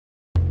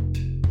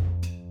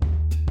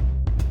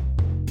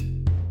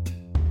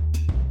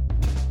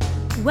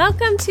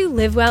Welcome to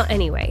Live Well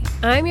Anyway.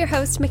 I'm your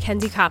host,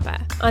 Mackenzie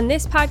Kappa. On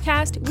this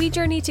podcast, we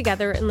journey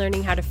together in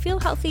learning how to feel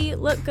healthy,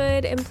 look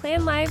good, and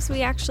plan lives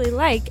we actually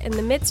like in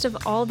the midst of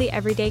all the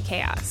everyday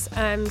chaos.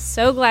 I'm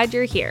so glad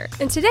you're here.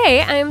 And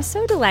today, I am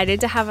so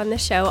delighted to have on the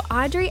show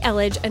Audrey,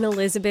 Elledge, and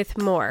Elizabeth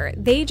Moore.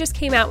 They just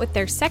came out with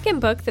their second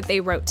book that they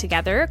wrote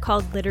together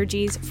called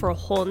Liturgies for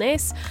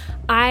Wholeness.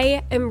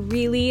 I am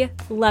really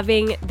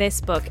loving this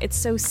book. It's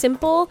so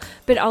simple,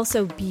 but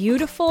also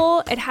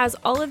beautiful. It has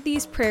all of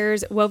these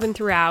prayers woven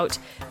throughout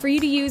for you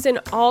to use in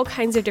all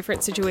kinds of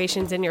different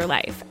situations in your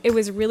life. It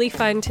was really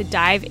fun to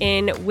dive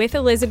in with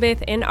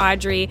Elizabeth and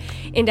Audrey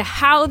into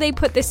how they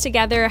put this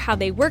together, how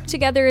they work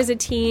together as a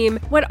team,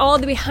 what all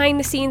the behind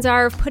the scenes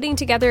are of putting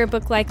together a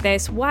book like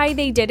this, why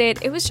they did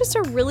it. It was just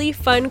a really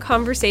fun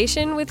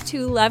conversation with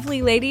two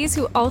lovely ladies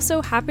who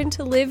also happen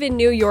to live in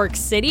New York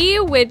City,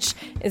 which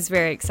is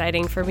very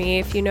exciting for me.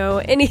 If you know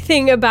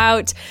anything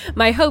about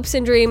my hopes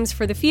and dreams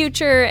for the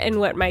future and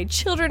what my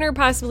children are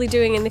possibly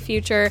doing in the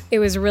future, it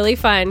was really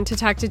fun to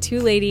talk to two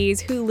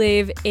ladies who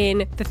live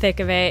in the thick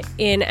of it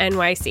in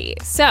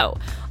NYC. So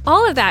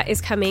all of that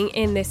is coming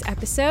in this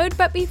episode,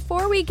 but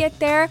before we get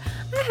there,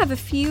 I have a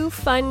few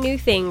fun new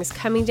things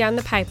coming down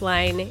the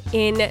pipeline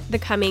in the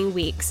coming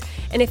weeks.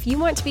 And if you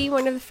want to be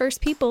one of the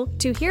first people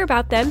to hear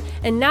about them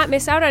and not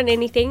miss out on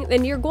anything,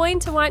 then you're going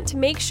to want to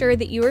make sure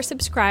that you are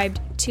subscribed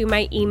to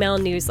my email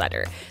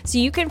newsletter. So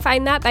you can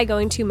find that by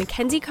going to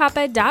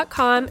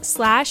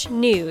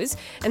mackenziekappa.com/news.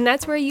 And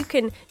that's where you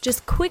can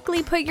just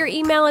quickly put your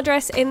email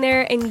address in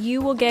there and you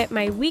will get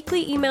my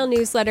weekly email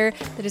newsletter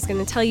that is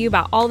going to tell you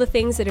about all the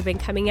things that have been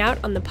coming out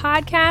on the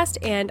podcast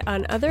and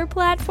on other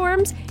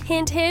platforms.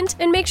 Hint, hint.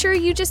 And make sure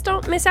you just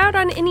don't miss out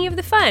on any of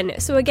the fun.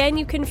 So again,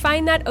 you can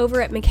find that over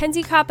at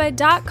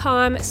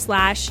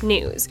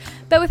mackenziekappa.com/news.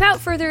 But without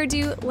further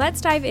ado,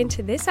 let's dive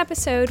into this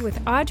episode with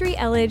Audrey,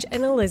 Elledge,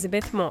 and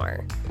Elizabeth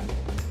Moore.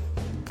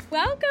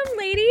 Welcome,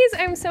 ladies.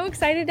 I'm so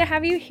excited to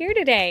have you here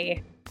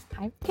today.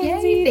 Hi,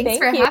 Mackenzie. Thanks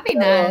for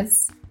having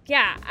us.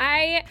 Yeah,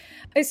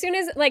 as soon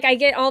as I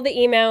get all the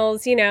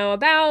emails,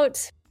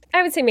 about,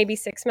 I would say maybe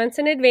 6 months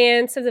in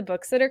advance of the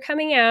books that are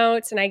coming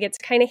out, and I get to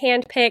kind of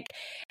handpick.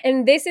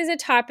 And this is a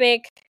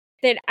topic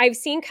that I've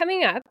seen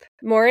coming up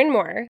more and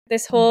more,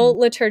 this whole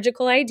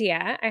liturgical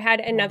idea. I had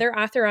another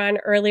author on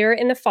earlier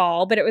in the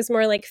fall, but it was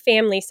more like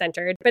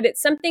family-centered. But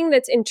it's something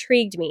that's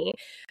intrigued me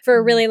for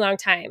a really long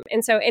time.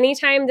 And so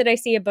anytime that I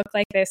see a book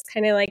like this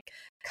kind of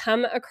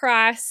come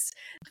across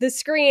the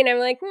screen, I'm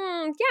like,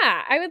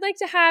 yeah, I would like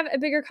to have a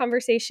bigger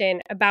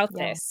conversation about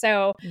this.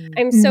 So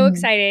I'm so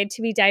excited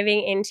to be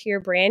diving into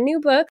your brand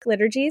new book,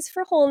 Liturgies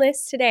for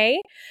Wholeness,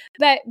 today.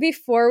 But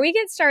before we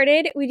get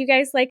started, would you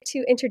guys like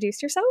to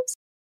introduce yourselves?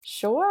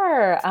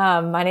 Sure.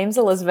 My name's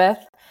Elizabeth,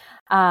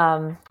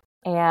 and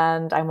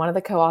I'm one of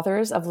the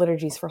co-authors of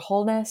Liturgies for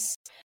Wholeness.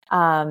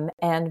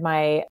 And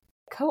my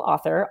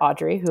co-author,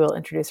 Audrey, who will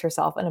introduce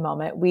herself in a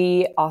moment,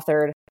 we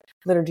authored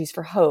Liturgies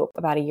for Hope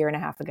about a year and a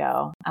half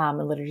ago. And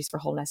Liturgies for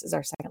Wholeness is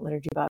our second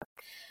liturgy book.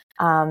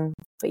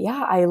 But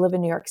yeah, I live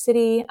in New York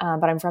City,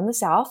 but I'm from the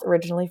South,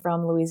 originally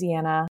from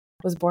Louisiana.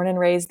 Was born and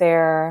raised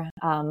there,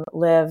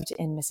 lived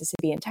in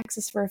Mississippi and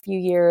Texas for a few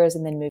years,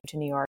 and then moved to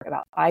New York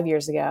about 5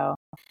 years ago.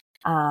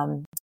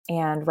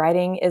 And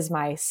writing is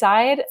my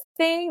side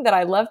thing that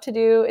I love to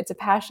do. It's a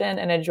passion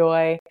and a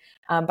joy,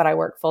 but I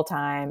work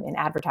full-time in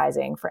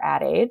advertising for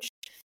Adage.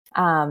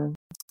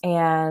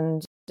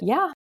 And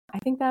yeah, I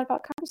think that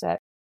about covers it.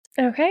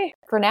 Okay.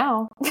 For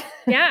now.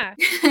 Yeah.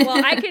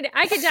 Well, I could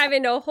dive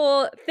into a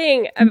whole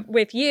thing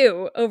with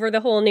you over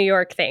the whole New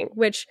York thing,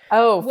 which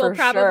we'll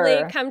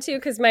probably come to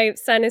because my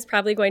son is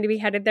probably going to be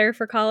headed there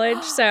for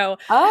college. So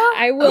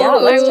I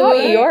will. Let's talk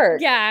New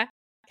York. Yeah.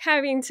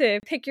 Having to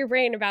pick your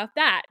brain about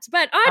that.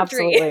 But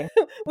Audrey,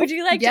 would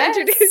you like to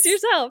introduce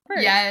yourself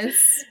first? Yes,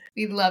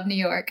 we love New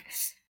York.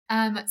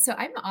 So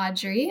I'm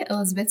Audrey,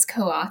 Elizabeth's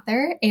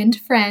co-author and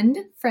friend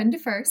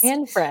first.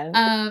 And friend.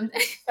 Friend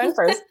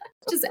first.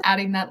 Just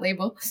adding that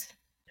label.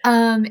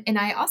 And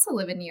I also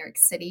live in New York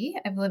City.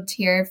 I've lived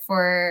here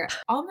for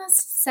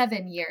almost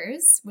 7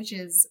 years, which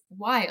is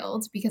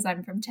wild because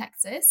I'm from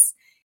Texas.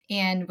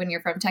 And when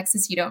you're from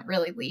Texas, you don't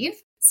really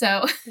leave.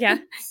 So yeah,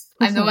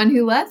 I'm the one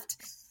who left.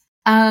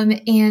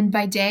 And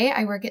by day,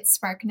 I work at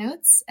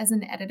SparkNotes as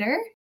an editor.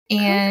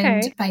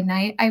 And by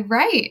night, I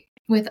write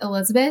with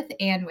Elizabeth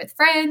and with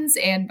friends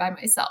and by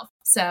myself.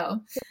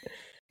 So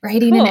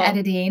writing and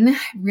editing,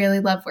 really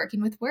love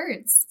working with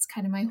words. It's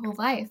kind of my whole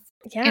life.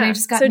 Yeah. And I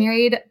just got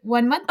married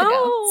 1 month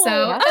ago.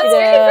 So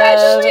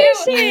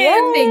congratulations.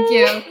 Thank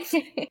you.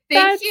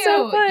 Thank you.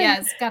 So fun.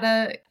 Yes.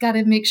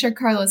 Gotta make sure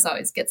Carlos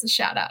always gets a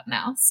shout out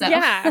now. So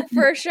yeah,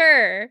 for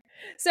sure.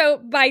 So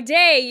by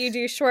day you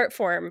do short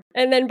form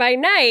and then by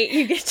night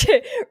you get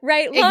to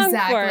write long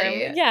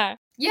form. Yeah.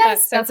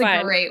 Yes. That's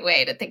a great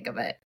way to think of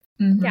it.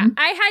 Mm-hmm. Yeah,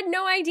 I had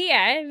no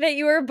idea that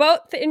you were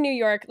both in New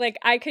York.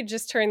 I could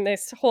just turn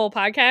this whole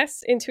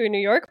podcast into a New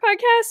York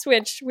podcast,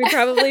 which we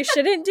probably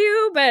shouldn't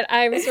do, but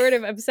I'm sort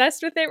of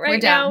obsessed with it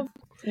right now.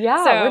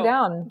 Yeah, so, we're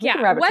down. We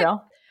can rabbit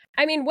trail.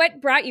 I mean,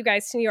 what brought you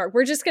guys to New York?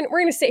 We're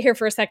gonna sit here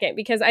for a second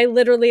because I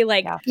literally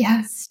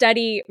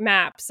study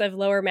maps of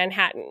Lower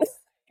Manhattan.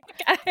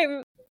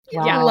 I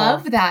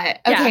love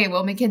that. Okay,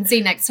 well,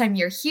 Mackenzie, next time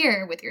you're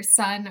here with your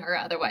son or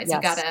otherwise,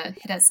 you gotta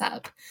hit us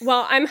up.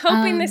 Well, I'm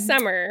hoping this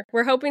summer.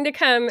 We're hoping to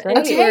come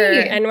and tour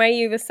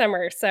NYU this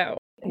summer. So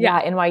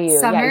NYU.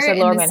 Summer you said in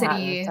Lower the Manhattan,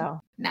 city,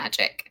 so.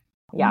 magic.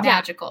 Yeah.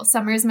 Magical.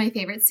 Summer is my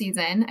favorite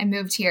season. I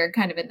moved here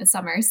kind of in the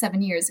summer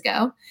 7 years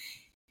ago.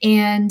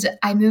 And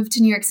I moved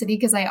to New York City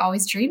because I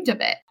always dreamed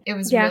of it. It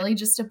was really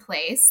just a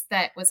place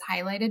that was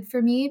highlighted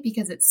for me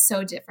because it's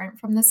so different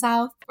from the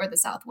South or the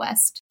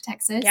Southwest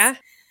Texas. Yeah.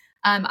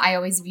 I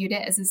always viewed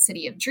it as a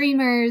city of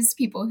dreamers,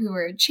 people who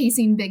were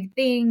chasing big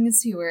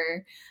things, who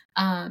were,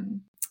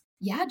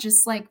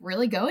 just like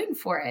really going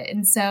for it.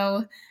 And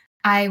so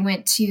I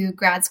went to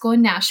grad school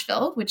in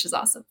Nashville, which is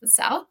also the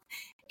South,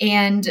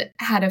 and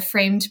had a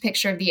framed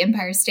picture of the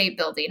Empire State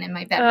Building in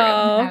my bedroom.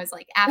 And I was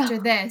like, after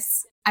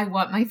this, I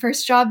want my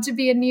first job to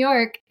be in New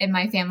York. And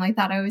my family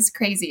thought I was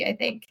crazy, I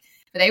think.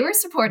 But they were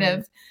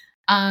supportive.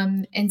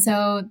 And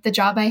so the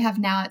job I have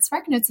now at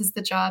SparkNotes is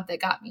the job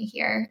that got me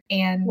here.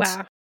 And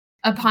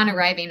upon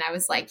arriving, I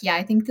was like,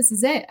 I think this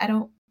is it. I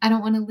don't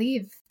want to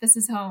leave. This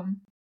is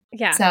home.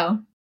 Yeah. So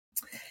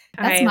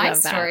that's my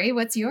story.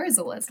 What's yours,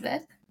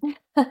 Elizabeth?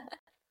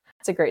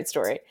 It's a great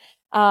story.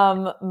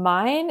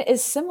 Mine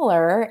is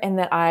similar in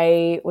that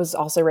I was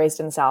also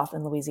raised in the South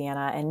in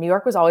Louisiana, and New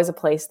York was always a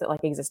place that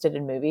like existed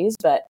in movies,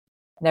 but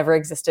never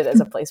existed as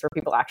a place where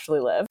people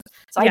actually lived.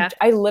 So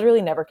I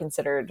literally never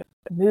considered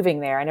moving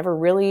there. I never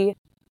really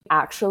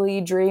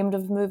actually dreamed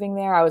of moving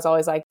there. I was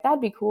always like,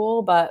 that'd be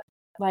cool, but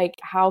like,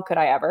 how could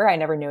I ever? I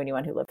never knew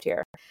anyone who lived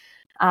here.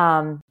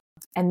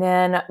 And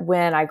then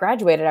when I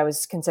graduated, I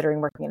was considering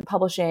working in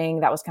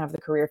publishing. That was kind of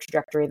the career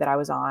trajectory that I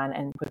was on,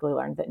 and quickly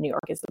learned that New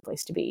York is the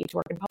place to be to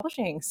work in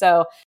publishing.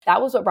 So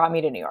that was what brought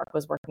me to New York,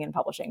 was working in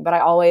publishing. But I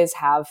always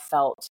have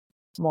felt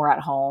more at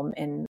home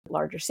in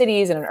larger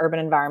cities and in urban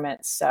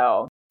environments.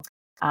 So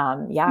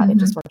it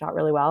just worked out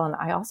really well. And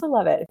I also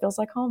love it. It feels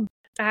like home.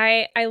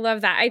 I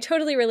love that. I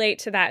totally relate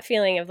to that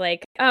feeling of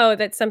like, oh,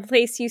 that's some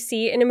place you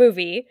see in a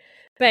movie,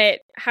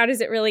 but how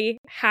does it really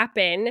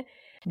happen?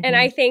 And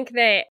I think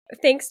that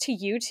thanks to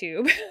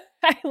YouTube,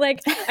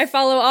 I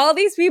follow all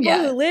these people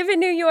who live in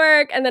New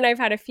York, and then I've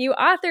had a few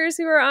authors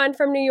who are on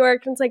from New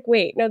York, and it's like,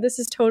 wait, no, this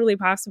is totally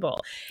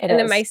possible.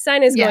 Then my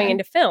son is going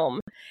into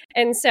film.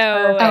 And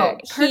so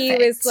he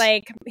was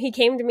like, he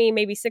came to me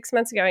maybe 6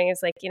 months ago and he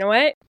was like, you know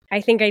what? I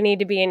think I need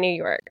to be in New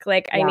York.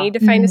 Like, I need to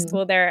find a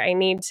school there. I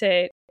need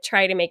to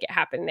try to make it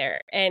happen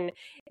there. And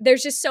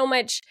there's just so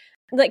much,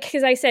 like,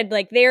 because I said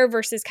like there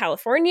versus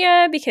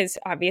California, because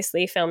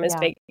obviously film is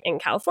big in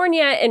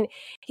California. And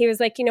he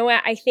was like, you know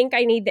what? I think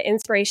I need the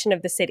inspiration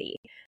of the city.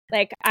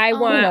 Like, I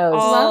want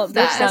all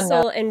the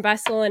hustle and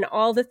bustle and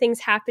all the things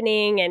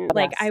happening. And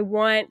like, I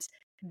want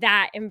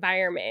that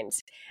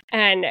environment.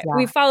 And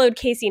we followed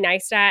Casey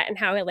Neistat and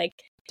how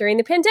during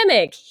the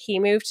pandemic, he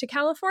moved to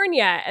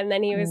California, and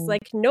then he was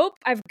like, nope,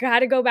 I've got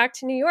to go back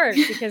to New York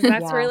because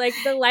that's where like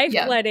the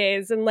lifeblood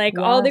is and like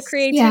all the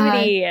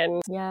creativity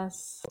and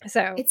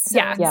so it's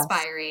so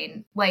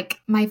inspiring. Like,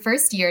 my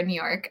first year in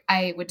New York,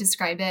 I would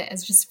describe it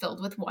as just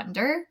filled with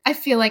wonder. I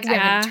feel like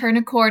I would turn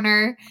a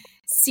corner,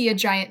 see a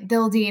giant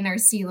building, or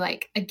see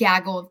like a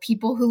gaggle of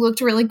people who looked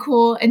really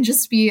cool, and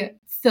just be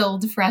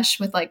filled fresh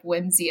with like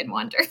whimsy and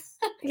wonder.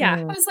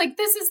 I was like,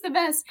 this is the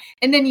best.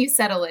 And then you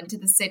settle into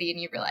the city and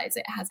you realize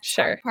it has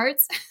hard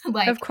parts.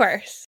 Like, of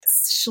course,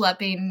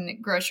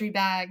 schlepping grocery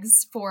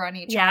bags, 4 on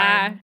each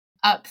arm,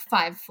 up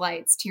 5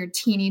 flights to your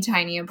teeny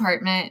tiny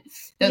apartment,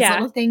 those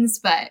little things.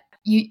 But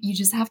you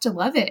just have to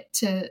love it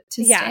to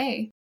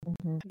stay.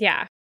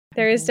 Yeah,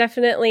 there is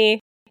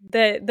definitely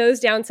those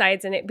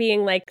downsides, and it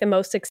being like the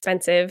most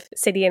expensive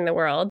city in the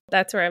world.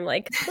 That's where I'm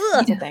like,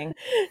 that's a thing.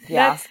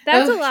 That's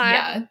a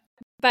lot.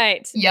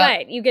 But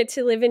you get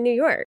to live in New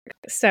York.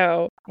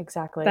 So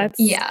exactly.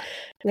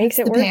 Makes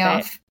it worth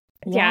it.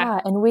 Yeah.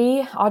 And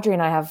Audrey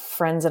and I have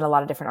friends in a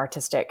lot of different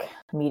artistic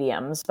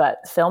mediums, but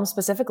film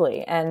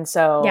specifically. And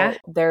so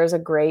there's a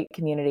great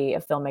community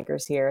of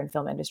filmmakers here and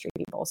film industry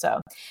people.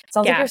 So it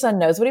sounds like your son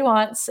knows what he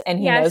wants and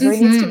he knows where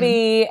he needs to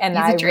be. And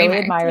I really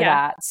admire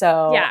that.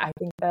 So I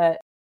think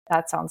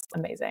that sounds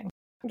amazing.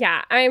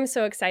 Yeah, I'm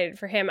so excited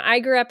for him. I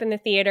grew up in the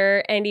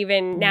theater, and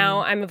even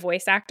now I'm a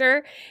voice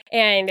actor.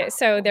 And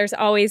so there's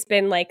always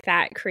been like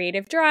that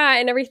creative draw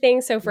and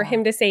everything. So for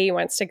him to say he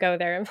wants to go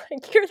there, I'm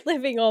like, you're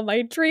living all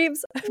my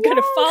dreams. I'm going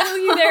to follow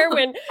you there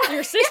when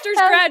your sisters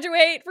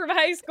graduate from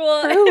high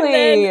school. Truly.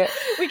 And then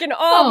we can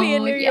all be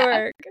in New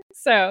York.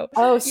 So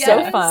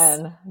so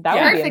fun.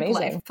 That would be amazing.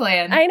 Life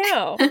plan. I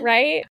know,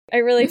 right? I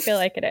really feel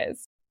like it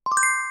is.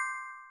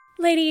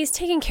 Ladies,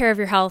 taking care of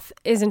your health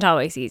isn't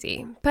always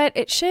easy, but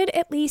it should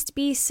at least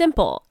be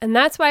simple. And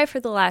that's why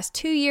for the last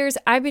 2 years,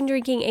 I've been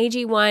drinking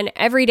AG1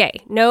 every day,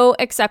 no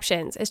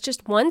exceptions. It's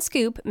just 1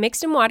 scoop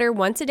mixed in water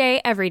once a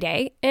day, every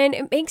day, and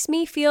it makes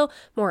me feel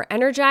more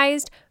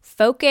energized,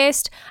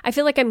 focused. I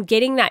feel like I'm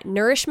getting that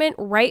nourishment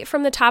right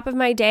from the top of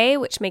my day,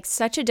 which makes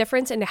such a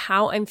difference into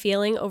how I'm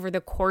feeling over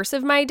the course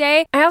of my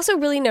day. I also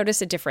really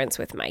notice a difference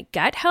with my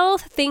gut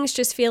health. Things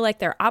just feel like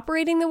they're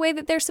operating the way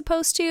that they're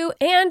supposed to,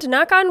 and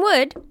knock on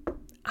wood,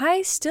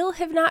 I still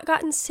have not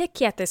gotten sick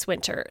yet this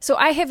winter. So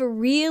I have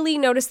really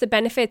noticed the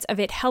benefits of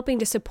it helping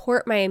to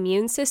support my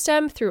immune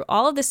system through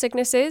all of the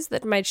sicknesses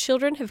that my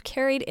children have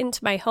carried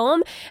into my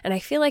home. And I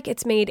feel like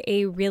it's made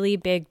a really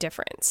big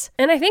difference.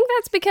 And I think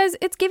that's because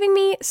it's giving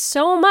me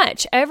so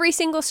much. Every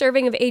single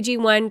serving of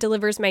AG1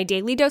 delivers my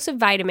daily dose of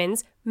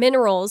vitamins,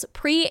 minerals,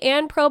 pre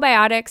and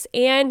probiotics,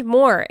 and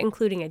more,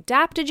 including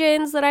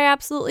adaptogens that I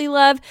absolutely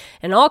love,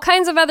 and all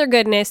kinds of other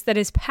goodness that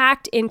is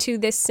packed into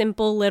this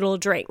simple little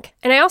drink.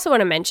 And I also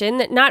want to mention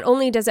that not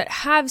only does it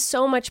have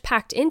so much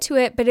packed into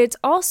it, but it's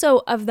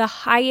also of the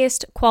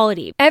highest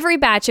quality. Every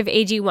batch of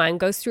AG1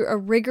 goes through a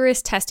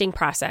rigorous testing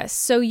process,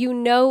 so you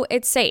know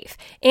it's safe.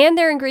 And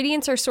their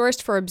ingredients are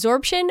sourced for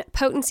absorption,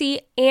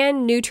 potency,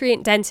 and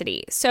nutrient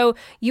density. So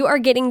you are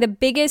getting the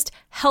biggest,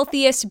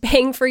 healthiest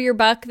bang for your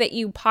buck that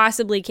you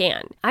possibly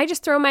can. I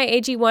just throw my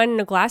AG1 in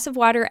a glass of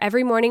water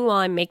every morning while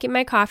I'm making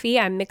my coffee.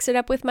 I mix it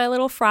up with my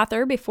little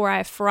frother before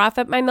I froth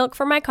up my milk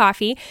for my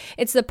coffee.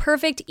 It's the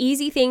perfect,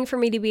 easy thing for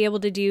me to be able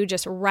to do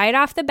just right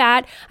off the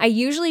bat. I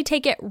usually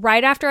take it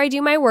right after I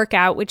do my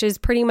workout, which is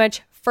pretty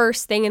much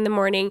first thing in the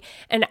morning,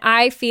 and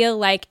I feel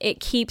like it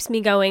keeps me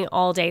going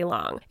all day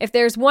long. If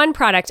there's one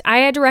product I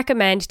had to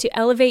recommend to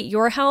elevate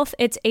your health,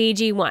 it's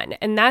AG1,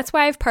 and that's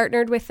why I've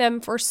partnered with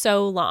them for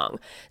so long.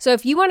 So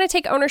if you want to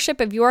take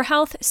ownership of your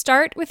health,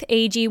 start with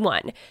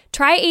AG1.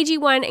 Try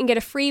AG1 and get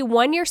a free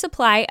 1-year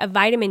supply of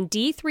vitamin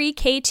D3,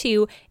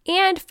 K2,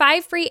 and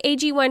 5 free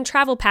AG1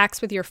 travel packs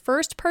with your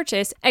first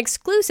purchase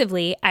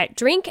exclusively at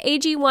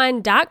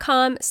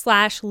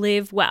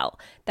drinkag1.com/livewell.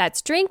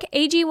 That's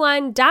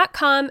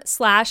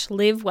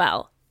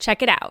drinkag1.com/livewell.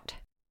 Check it out.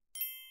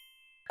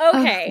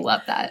 Okay. Oh,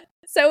 love that.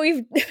 So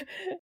we've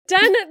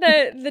done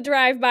the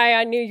drive-by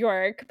on New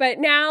York, but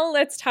now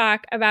let's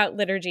talk about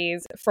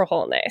Liturgies for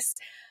Wholeness.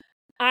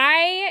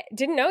 I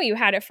didn't know you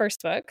had a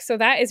first book, so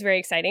that is very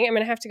exciting. I'm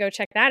going to have to go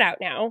check that out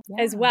now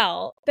as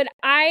well. But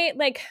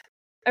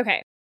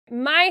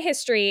my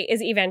history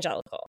is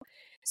evangelical.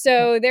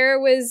 So there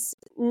was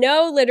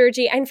no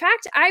liturgy. In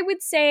fact, I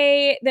would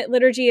say that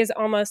liturgy is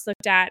almost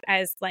looked at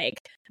as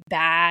like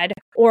bad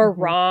or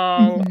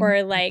wrong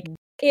or like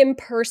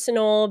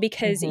impersonal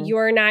because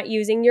you're not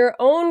using your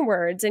own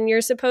words and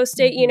you're supposed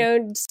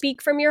to,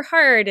 speak from your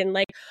heart and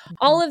like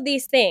all of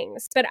these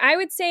things. But I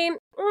would say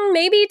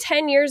maybe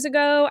 10 years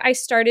ago, I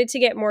started to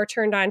get more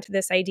turned on to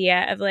this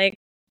idea of like,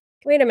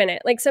 wait a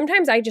minute, like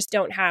sometimes I just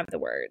don't have the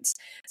words.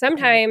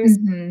 Sometimes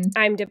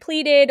I'm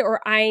depleted or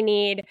I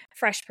need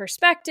fresh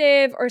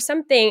perspective or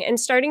something, and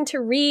starting to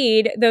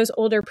read those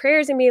older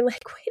prayers and being like,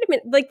 wait a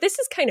minute, like this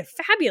is kind of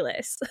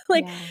fabulous.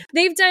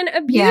 They've done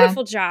a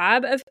beautiful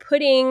job of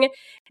putting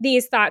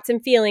these thoughts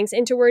and feelings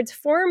into words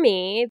for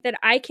me that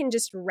I can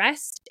just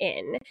rest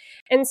in.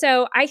 And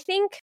so I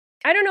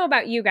don't know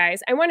about you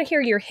guys. I want to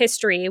hear your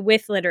history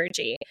with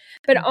liturgy,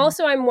 but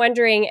also I'm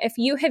wondering if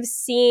you have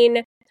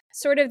seen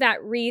sort of that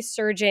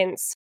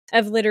resurgence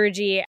of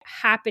liturgy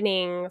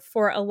happening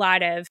for a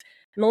lot of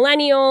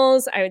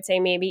millennials. I would say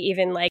maybe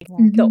even like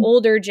the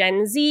older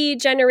Gen Z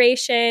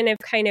generation of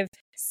kind of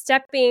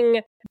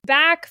stepping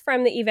back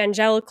from the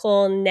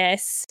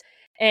evangelicalness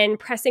and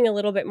pressing a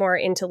little bit more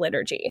into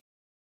liturgy.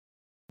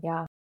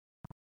 Yeah,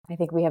 I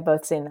think we have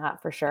both seen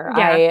that for sure.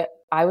 Yeah.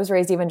 I was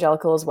raised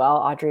evangelical as well.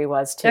 Audrey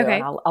was too. Okay.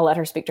 And I'll let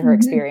her speak to her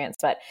experience,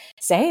 but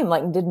same,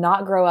 like did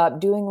not grow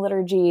up doing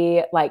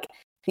liturgy. Like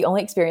the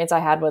only experience I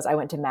had was I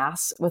went to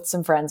mass with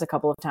some friends a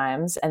couple of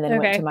times and then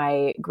went to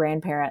my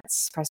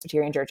grandparents'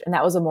 Presbyterian church. And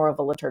that was more of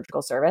a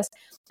liturgical service.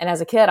 And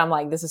as a kid, I'm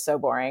like, this is so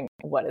boring.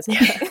 What is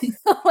happening?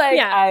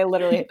 I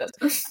literally hate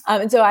this.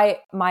 And so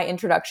my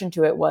introduction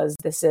to it was,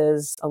 this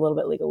is a little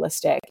bit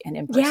legalistic and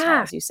impersonal,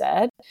 as you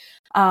said.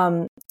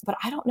 But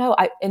I don't know.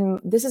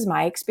 And this is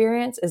my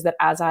experience, is that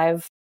as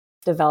I've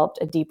developed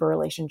a deeper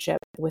relationship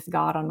with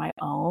God on my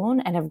own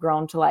and have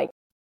grown to like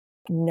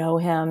know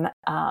him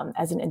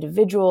as an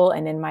individual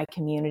and in my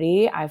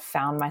community, I've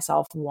found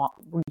myself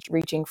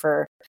reaching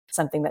for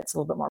something that's a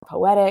little bit more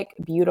poetic,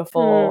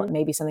 beautiful,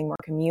 maybe something more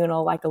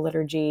communal like a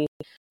liturgy.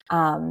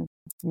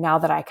 Now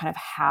that I kind of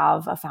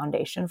have a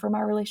foundation for my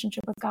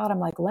relationship with God, I'm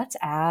like, let's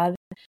add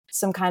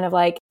some kind of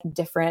like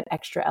different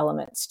extra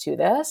elements to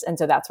this. And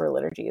so that's where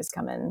liturgies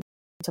come in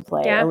to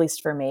play, at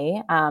least for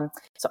me.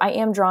 So I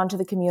am drawn to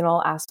the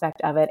communal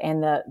aspect of it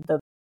and the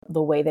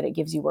way that it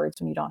gives you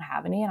words when you don't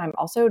have any. And I'm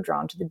also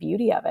drawn to the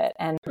beauty of it.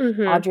 And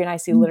Audrey and I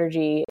see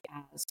liturgy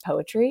as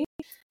poetry.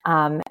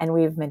 And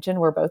we've mentioned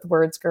we're both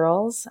words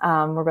girls.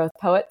 We're both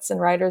poets and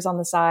writers on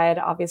the side,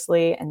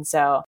 obviously. And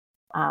so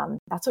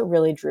that's what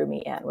really drew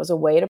me in, was a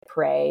way to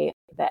pray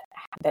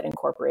that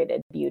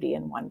incorporated beauty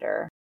and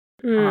wonder,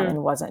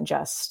 and wasn't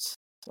just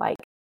like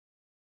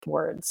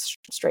words,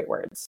 straight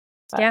words.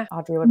 But Yeah.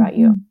 Audrey, what about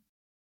you?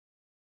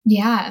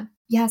 Yeah.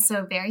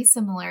 So very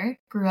similar.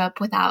 Grew up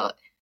without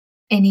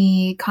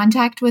any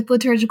contact with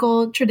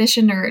liturgical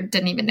tradition, or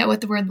didn't even know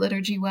what the word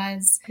liturgy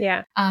was.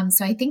 Yeah.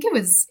 So I think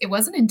it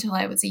wasn't until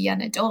I was a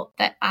young adult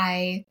that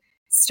I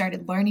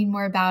started learning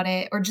more about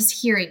it, or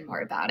just hearing more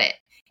about it.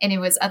 And it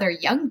was other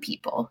young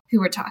people who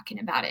were talking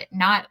about it,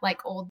 not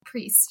like old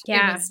priests.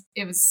 Yeah.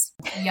 It was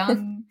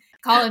young,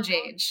 college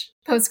age,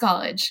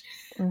 post-college.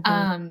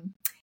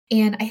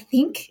 And I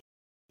think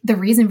the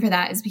reason for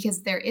that is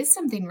because there is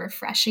something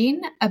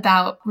refreshing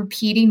about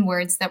repeating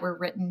words that were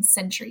written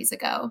centuries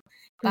ago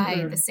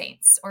by the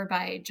saints, or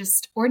by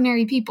just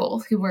ordinary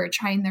people who were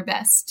trying their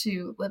best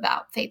to live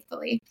out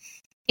faithfully.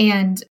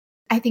 And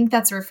I think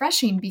that's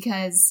refreshing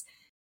because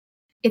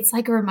it's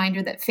like a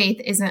reminder that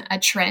faith isn't a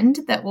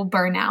trend that will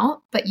burn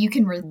out, but you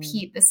can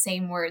repeat the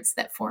same words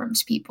that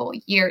formed people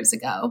years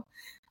ago,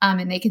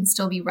 and they can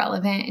still be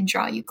relevant and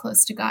draw you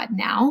close to God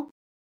now.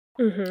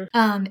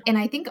 And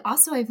I think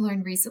also I've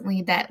learned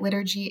recently that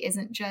liturgy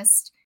isn't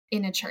just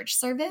in a church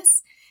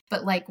service,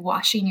 but like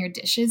washing your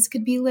dishes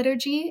could be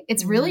liturgy.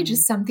 It's really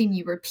just something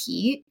you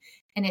repeat,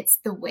 and it's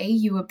the way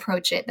you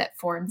approach it that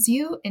forms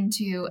you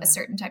into a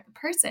certain type of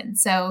person.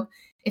 So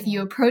if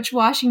you approach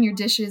washing your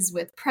dishes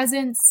with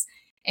presence,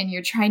 and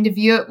you're trying to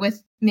view it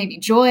with maybe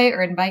joy,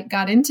 or invite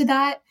God into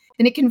that,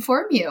 then it can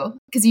form you,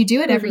 because you do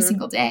it every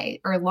single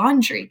day. Or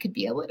laundry could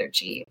be a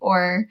liturgy,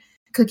 or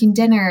cooking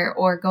dinner,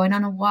 or going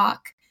on a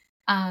walk.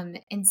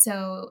 And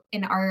so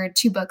in our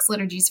 2 books,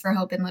 Liturgies for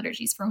Hope and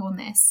Liturgies for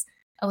Wholeness,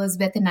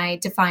 Elizabeth and I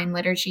define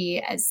liturgy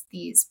as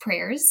these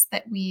prayers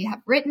that we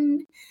have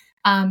written,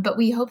 but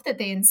we hope that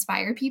they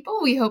inspire people.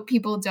 We hope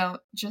people don't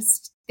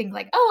just think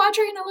like, oh,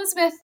 Audrey and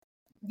Elizabeth,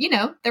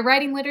 they're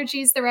writing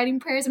liturgies, they're writing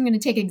prayers. I'm going to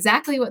take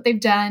exactly what they've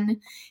done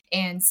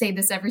and say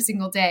this every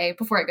single day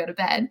before I go to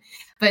bed.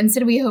 But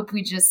instead, we hope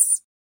we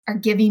just are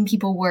giving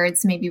people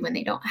words maybe when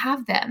they don't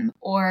have them,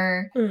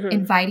 or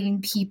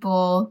inviting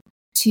people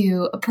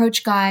to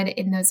approach God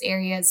in those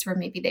areas where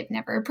maybe they've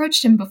never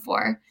approached him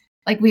before.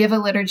 Like, we have a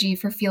liturgy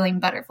for feeling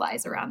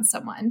butterflies around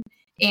someone,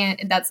 and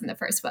that's in the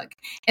first book.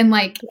 And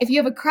like, if you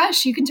have a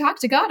crush, you can talk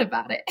to God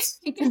about it.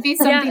 It can be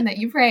something that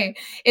you pray.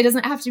 It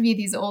doesn't have to be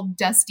these old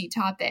dusty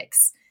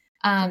topics.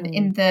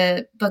 In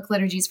the book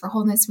Liturgies for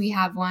Wholeness, we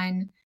have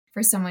one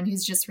for someone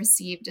who's just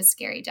received a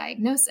scary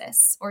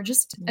diagnosis, or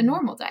just a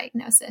normal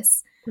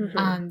diagnosis.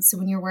 So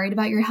when you're worried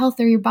about your health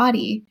or your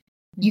body,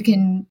 you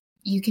can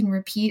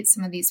repeat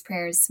some of these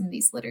prayers, some of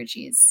these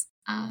liturgies,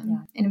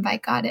 and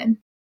invite God in.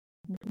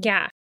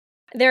 Yeah.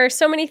 There are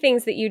so many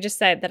things that you just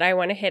said that I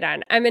want to hit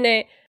on.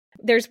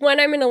 There's one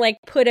I'm going to like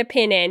put a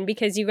pin in,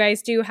 because you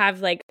guys do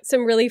have like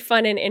some really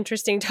fun and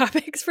interesting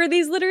topics for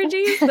these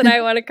liturgies that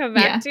I want to come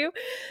back to.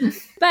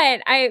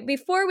 But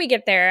before we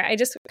get there, I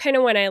just kind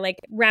of want to like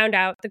round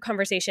out the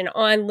conversation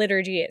on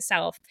liturgy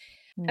itself,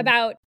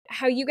 about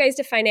how you guys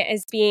define it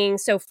as being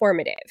so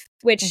formative,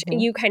 which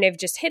you kind of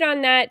just hit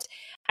on that.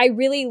 I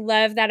really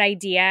love that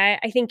idea.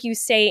 I think you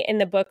say in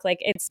the book, like,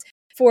 it's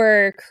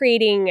for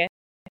creating,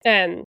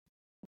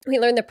 we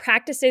learn the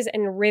practices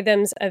and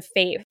rhythms of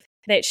faith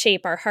that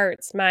shape our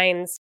hearts,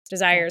 minds,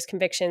 desires,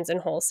 convictions, and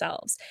whole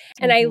selves.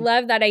 And I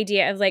love that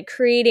idea of like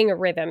creating a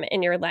rhythm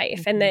in your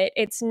life, and that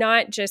it's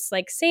not just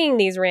like saying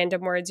these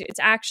random words. It's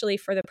actually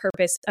for the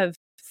purpose of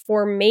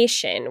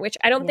formation, which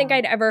I don't think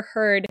I'd ever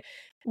heard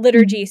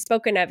liturgy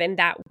spoken of in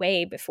that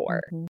way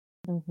before.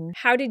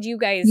 How did you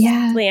guys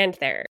land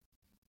there?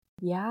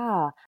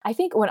 Yeah, I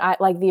think when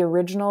the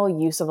original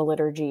use of a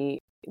liturgy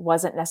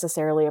wasn't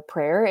necessarily a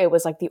prayer. It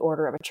was like the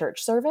order of a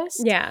church service.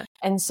 Yeah.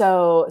 And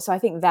so I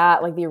think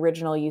that like the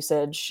original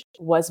usage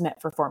was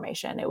meant for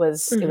formation. It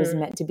was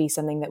meant to be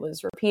something that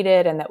was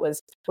repeated, and that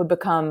would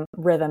become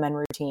rhythm and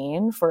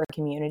routine for a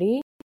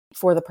community,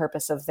 for the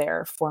purpose of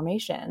their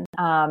formation,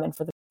 and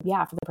for the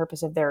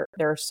purpose of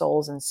their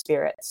souls and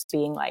spirits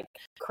being like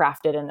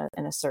crafted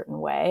in a certain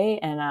way.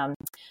 And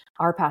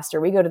our pastor,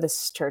 we go to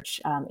this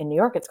church in New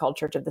York. It's called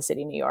Church of the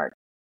City, New York.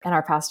 And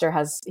our pastor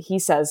he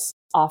says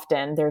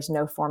often, there's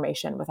no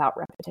formation without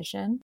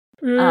repetition.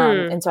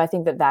 And so I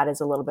think that is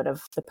a little bit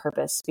of the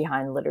purpose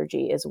behind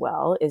liturgy as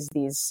well, is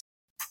these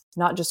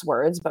not just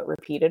words, but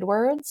repeated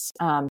words,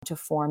 to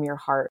form your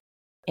heart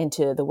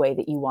into the way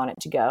that you want it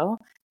to go.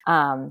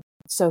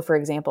 So for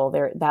example,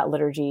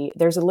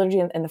 there's a liturgy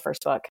in the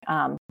first book,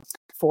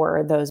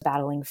 for those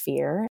battling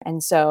fear.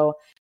 And so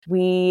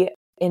we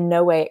in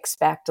no way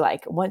expect,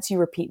 like, once you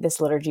repeat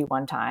this liturgy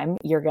one time,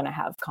 you're going to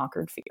have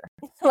conquered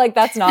fear. Like,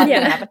 that's not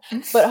going to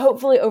happen. But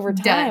hopefully over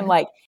time,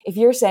 like, if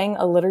you're saying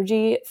a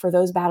liturgy for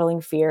those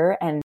battling fear,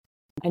 and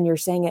you're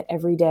saying it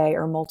every day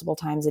or multiple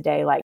times a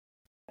day, like,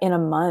 in a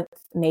month,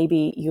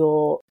 maybe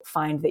you'll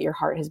find that your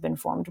heart has been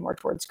formed more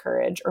towards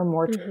courage, or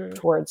more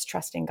towards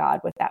trusting God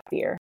with that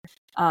fear.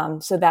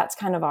 So that's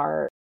kind of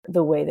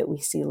the way that we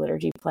see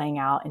liturgy playing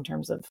out in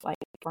terms of like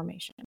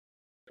formation.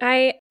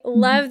 I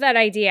love that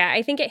idea.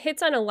 I think it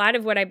hits on a lot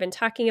of what I've been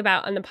talking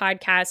about on the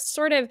podcast,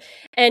 sort of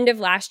end of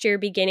last year,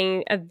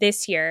 beginning of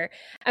this year,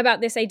 about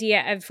this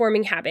idea of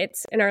forming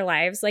habits in our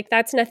lives. Like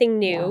that's nothing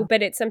new,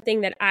 but it's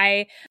something that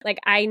I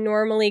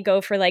normally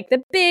go for like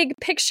the big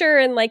picture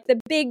and like the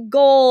big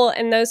goal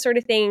and those sort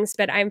of things.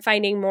 But I'm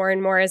finding more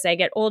and more as I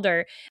get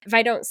older, if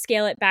I don't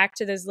scale it back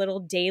to those little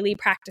daily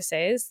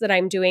practices that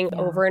I'm doing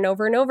over and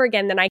over and over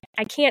again, then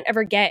I can't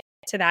ever get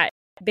to that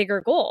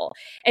bigger goal.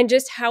 And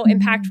just how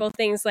impactful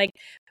things like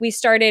we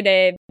started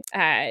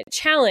a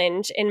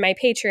challenge in my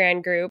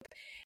Patreon group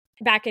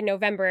back in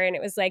November, and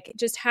it was like,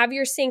 just have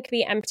your sink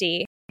be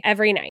empty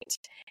every night.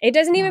 It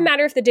doesn't even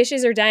matter if the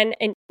dishes are done,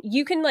 and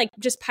you can like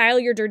just pile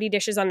your dirty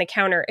dishes on the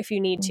counter if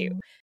you need to,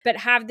 but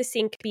have the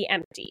sink be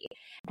empty.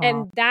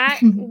 And that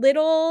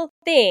little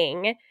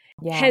thing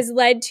has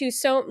led to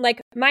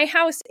like my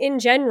house in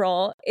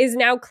general is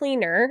now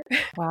cleaner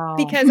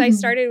because I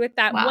started with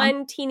that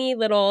one teeny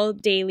little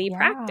daily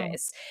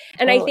practice.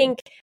 And I think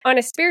on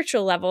a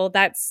spiritual level,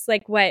 that's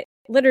like what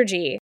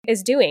liturgy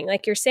is doing.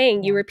 Like you're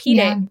saying, you repeat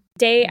it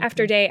day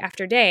after day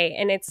after day.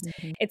 And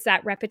it's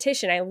that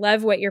repetition. I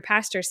love what your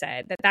pastor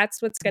said,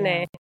 that's what's going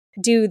to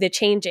do the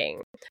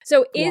changing.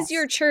 So is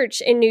your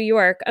church in New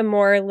York a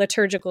more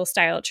liturgical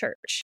style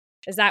church?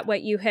 Is that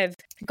what you have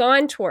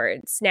gone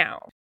towards now?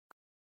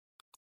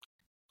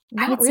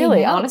 Not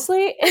really,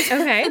 honestly.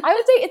 Okay. I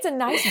would say it's a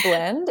nice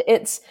blend.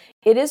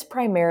 It is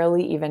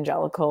primarily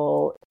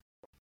evangelical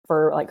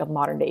for like a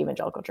modern day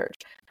evangelical church.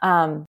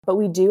 But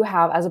we do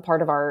have, as a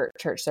part of our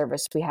church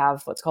service, we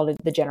have what's called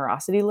the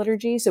generosity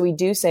liturgy. So we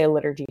do say a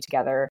liturgy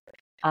together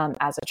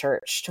as a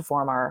church to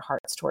form our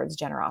hearts towards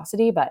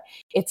generosity, but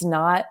it's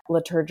not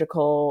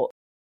liturgical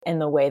in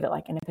the way that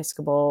like an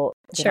Episcopal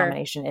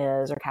denomination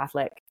is or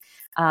Catholic.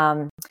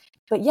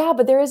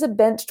 But there is a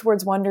bent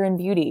towards wonder and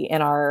beauty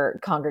in our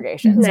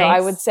congregation. Nice. So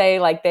I would say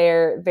like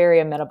they're very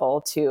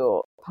amenable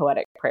to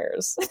poetic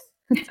prayers.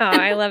 Oh,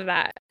 I love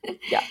that.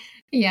 Yeah.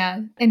 Yeah.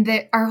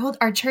 And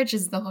our church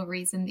is the whole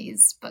reason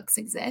these books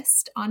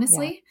exist,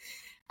 honestly.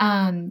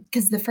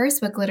 Because the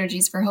first book,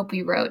 Liturgies for Hope,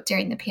 we wrote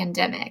during the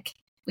pandemic.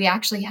 We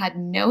actually had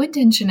no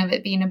intention of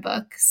it being a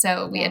book.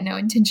 So we had no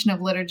intention of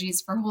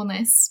Liturgies for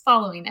Wholeness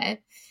following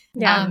it.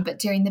 Yeah. But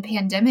during the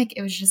pandemic,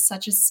 it was just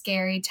such a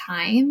scary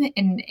time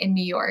in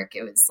New York.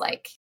 It was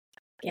like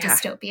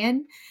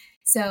dystopian.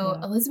 So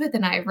Elizabeth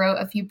and I wrote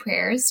a few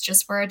prayers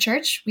just for our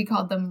church. We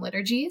called them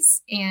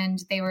liturgies, and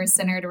they were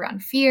centered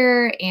around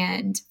fear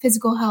and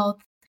physical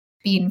health,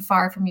 being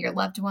far from your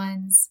loved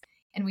ones.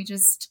 And we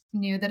just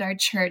knew that our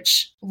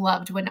church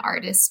loved when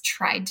artists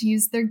tried to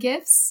use their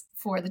gifts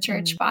for the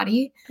church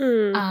body.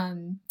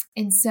 And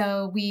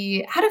so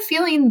we had a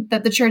feeling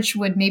that the church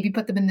would maybe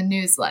put them in the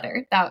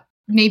newsletter. That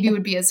maybe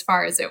would be as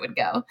far as it would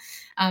go.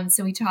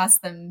 So we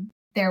tossed them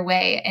their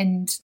way.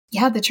 And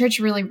the church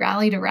really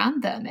rallied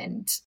around them.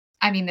 And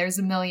I mean, there's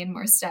a million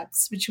more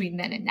steps between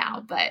then and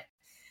now, but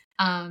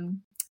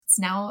it's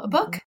now a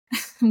book,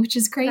 which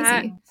is crazy.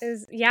 That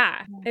is,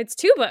 it's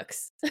 2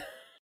 books.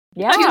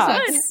 Yeah. 2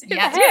 books.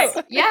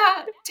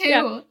 Yeah. 2.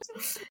 Yeah.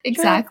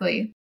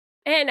 Exactly.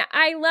 And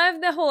I love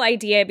the whole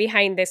idea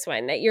behind this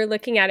one, that you're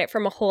looking at it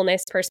from a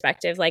wholeness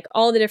perspective, like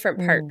all the different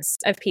parts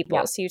of people.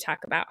 Yeah. So you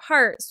talk about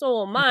heart,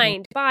 soul,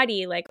 mind,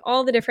 body, like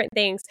all the different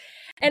things.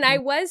 And I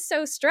was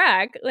so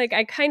struck, like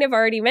I kind of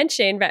already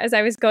mentioned, but as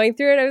I was going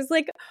through it, I was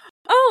like,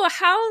 oh,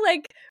 how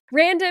like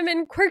random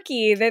and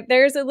quirky that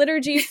there's a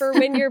liturgy for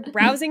when you're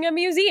browsing a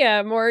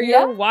museum or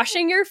you're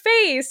washing your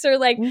face, or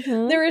like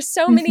there are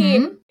so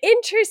many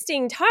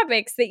interesting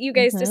topics that you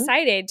guys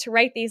decided to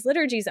write these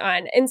liturgies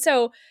on. And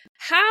so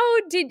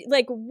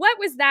what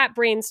was that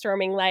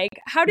brainstorming like?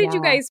 How did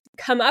you guys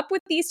come up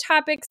with these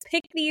topics,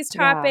 pick these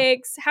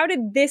topics? How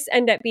did this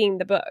end up being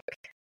the book?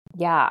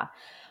 Yeah.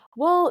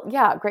 Well,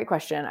 great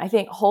question. I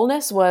think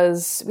wholeness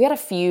we had a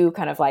few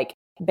kind of like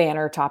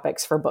banner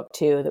topics for book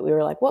 2 that we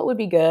were like, what would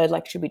be good?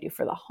 Like, should we do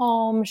for the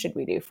home? Should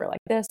we do for like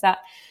this, that?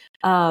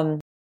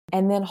 And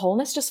then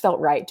wholeness just felt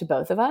right to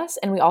both of us.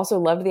 And we also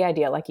loved the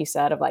idea, like you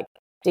said, of like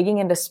digging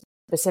into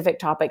specific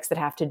topics that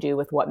have to do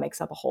with what makes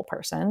up a whole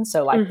person.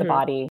 So like the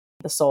body,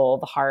 the soul,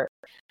 the heart,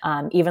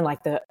 even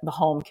like the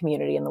home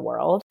community in the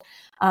world.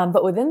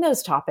 But within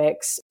those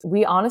topics,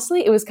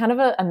 it was kind of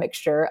a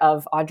mixture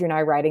of Audrey and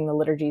I writing the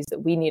liturgies that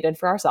we needed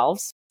for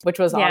ourselves, which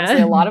was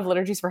honestly a lot of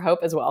liturgies for hope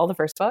as well. The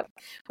first book,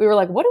 we were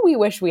like, what do we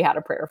wish we had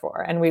a prayer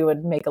for? And we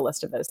would make a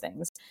list of those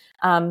things.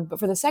 But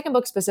for the second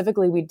book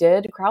specifically, we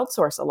did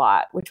crowdsource a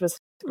lot, which was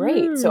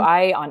great. So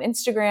I, on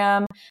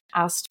Instagram,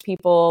 asked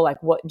people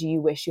like, what do you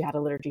wish you had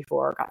a liturgy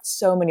for? Got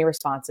so many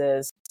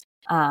responses.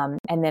 And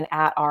then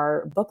at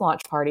our book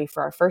launch party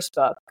for our first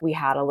book, we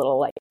had a little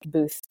like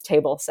booth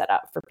table set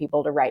up for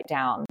people to write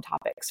down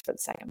topics for the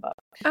second book.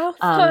 Oh,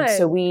 fun.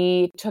 So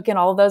we took in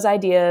all of those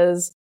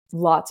ideas.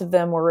 Lots of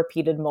them were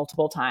repeated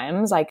multiple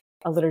times. Like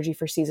a liturgy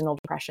for seasonal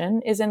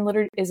depression is in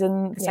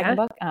the second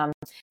book.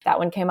 That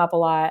one came up a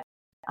lot.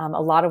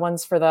 A lot of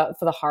ones for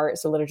the heart.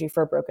 So liturgy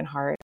for a broken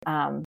heart,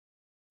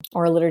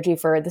 or a liturgy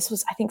for, this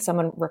was, I think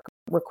someone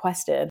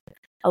requested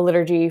a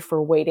liturgy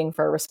for waiting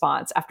for a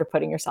response after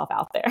putting yourself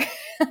out there.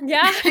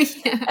 Yeah.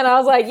 Yeah. And I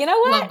was like, you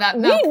know Love what? that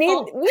We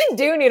mouthful.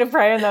 do need to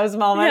pray in those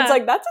moments. Yeah.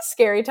 Like that's a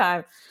scary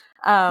time.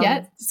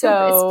 Yeah,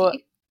 so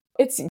risky.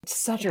 It's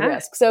such a Yeah.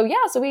 risk. So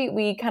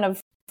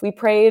we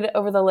prayed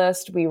over the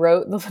list. We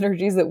wrote the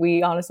liturgies that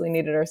we honestly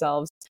needed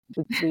ourselves.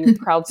 We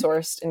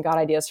crowdsourced and got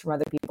ideas from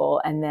other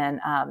people. And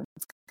then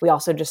we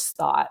also just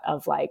thought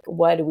of like,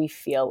 what do we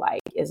feel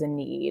like is a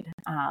need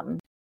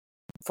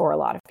for a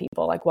lot of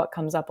people? Like what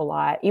comes up a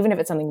lot, even if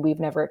it's something we've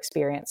never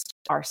experienced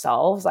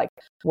ourselves, like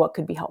what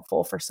could be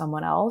helpful for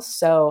someone else.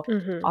 So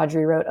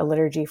Audrey wrote a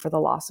liturgy for the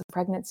loss of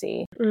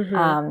pregnancy.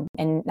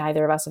 And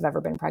neither of us have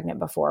ever been pregnant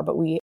before, but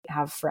we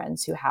have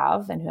friends who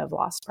have and who have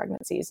lost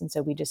pregnancies. And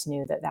so we just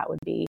knew that that would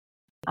be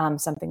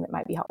something that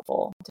might be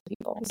helpful to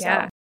people.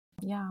 Yeah.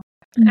 So, yeah.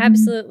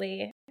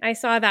 Absolutely. I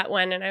saw that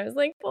one and I was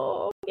like,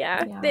 oh,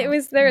 yeah. It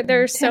was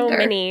there's so Tender.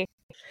 many.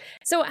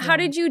 So how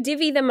did you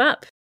divvy them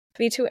up?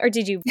 Or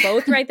did you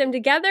both write them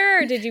together?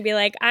 Or did you be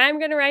like, I'm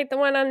going to write the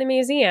one on the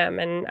museum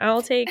and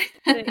I'll take,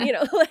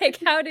 like,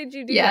 how did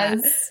you do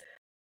that?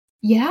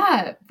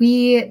 Yeah,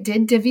 we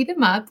did divvy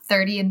them up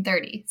 30 and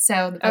 30.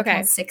 So the book Okay.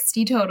 has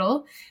 60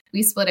 total.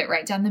 We split it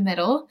right down the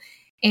middle.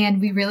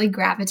 And we really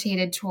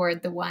gravitated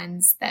toward the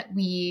ones that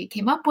we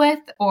came up with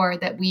or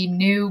that we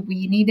knew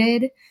we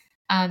needed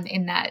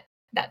in that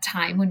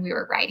time when we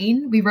were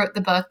writing. We wrote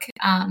the book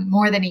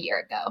more than a year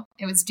ago.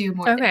 It was due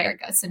more than a year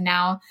ago. So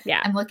now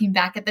I'm looking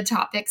back at the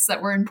topics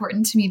that were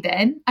important to me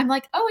then. I'm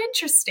like, oh,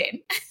 interesting.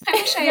 I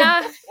wish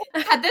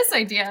I had this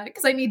idea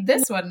because I need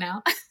this one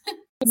now.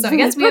 So I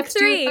guess we have to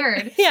do a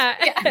third. Yeah.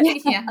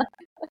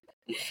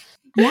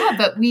 Yeah,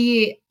 but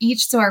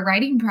so our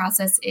writing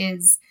process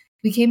is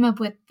we came up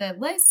with the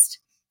list.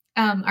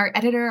 Our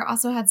editor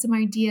also had some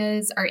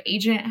ideas. Our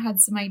agent had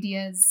some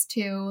ideas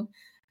too.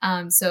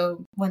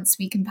 So once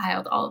we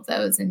compiled all of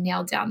those and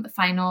nailed down the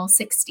final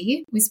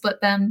 60, we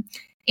split them.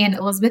 And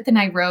Elizabeth and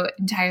I wrote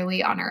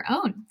entirely on our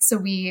own. So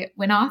we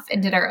went off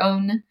and did our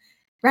own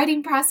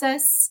writing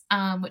process,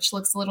 which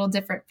looks a little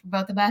different for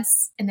both of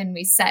us. And then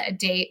we set a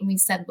date and we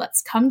said,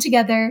 let's come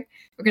together.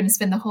 We're going to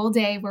spend the whole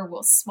day where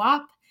we'll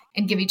swap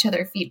and give each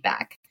other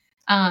feedback.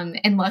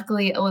 And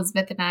luckily,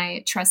 Elizabeth and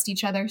I trust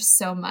each other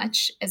so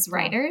much as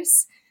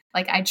writers.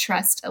 Like I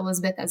trust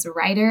Elizabeth as a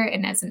writer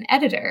and as an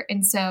editor.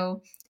 And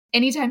so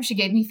anytime she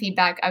gave me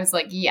feedback, I was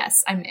like,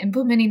 yes, I'm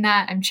implementing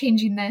that. I'm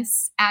changing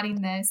this,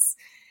 adding this.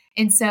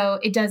 And so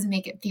it does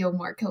make it feel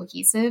more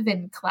cohesive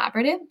and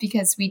collaborative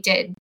because we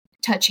did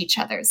touch each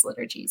other's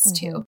liturgies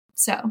too.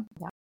 So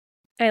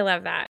I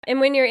love that. And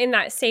when you're in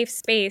that safe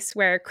space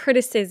where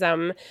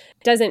criticism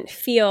doesn't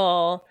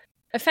feel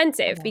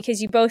offensive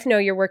because you both know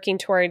you're working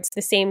towards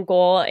the same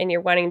goal and you're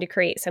wanting to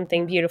create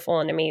something beautiful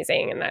and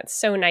amazing. And that's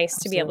so nice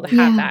to be able to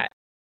have that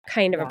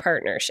kind of a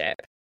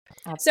partnership.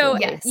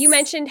 Absolutely. So you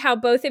mentioned how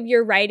both of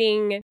your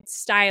writing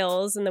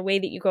styles and the way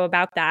that you go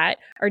about that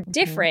are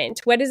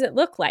different. What does it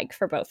look like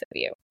for both of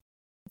you?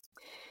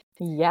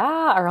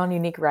 Yeah, our own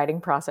unique writing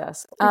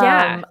process.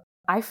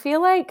 I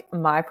feel like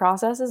my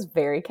process is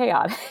very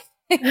chaotic.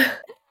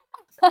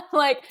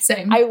 Like,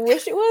 same. I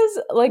wish it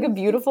was like a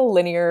beautiful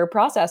linear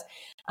process.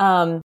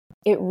 I've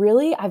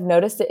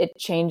noticed that it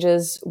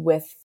changed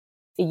with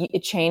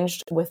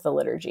the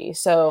liturgy.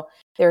 So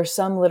there are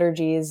some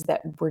liturgies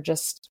that were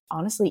just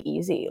honestly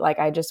easy. Like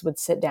I just would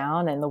sit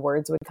down and the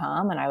words would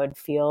come and I would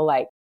feel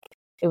like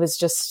it was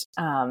just,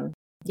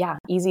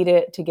 easy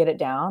to get it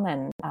down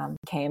and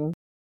came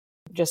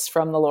just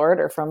from the Lord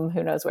or from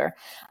who knows where.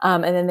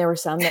 And then there were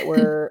some that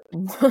were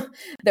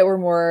that were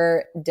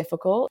more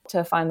difficult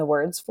to find the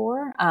words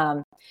for.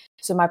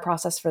 So my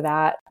process for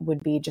that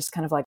would be just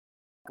kind of like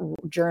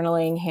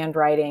journaling,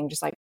 handwriting,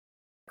 just like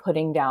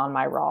putting down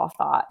my raw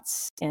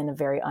thoughts in a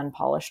very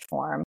unpolished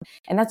form.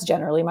 And that's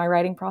generally my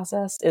writing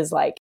process, is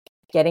like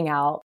getting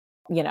out,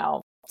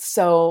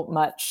 so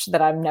much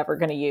that I'm never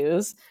going to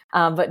use,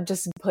 but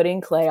just putting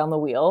clay on the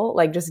wheel,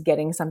 like just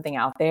getting something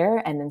out there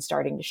and then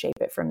starting to shape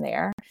it from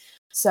there.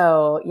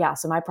 So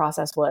my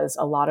process was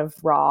a lot of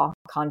raw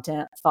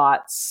content,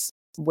 thoughts,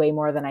 way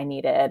more than I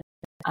needed.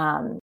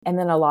 And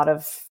then a lot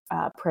of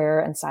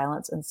prayer and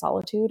silence and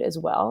solitude as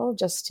well,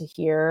 just to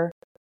hear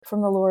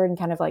from the Lord and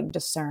kind of like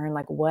discern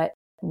like what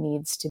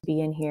needs to be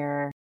in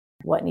here,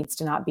 what needs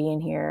to not be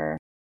in here.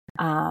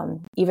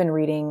 Even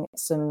reading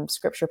some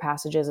scripture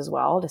passages as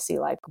well to see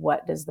like,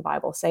 what does the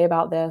Bible say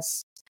about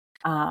this?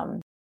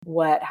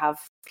 What have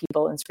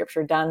people in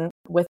scripture done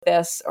with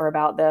this or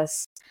about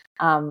this?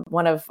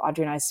 One of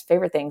Audrey and I's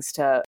favorite things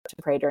to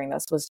pray during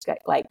this was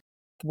like,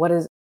 what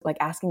is like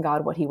asking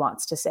God what he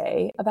wants to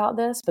say about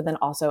this, but then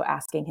also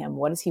asking him,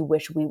 what does he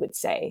wish we would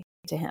say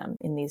to him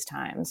in these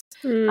times?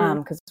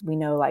 Because we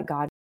know like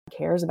God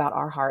cares about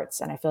our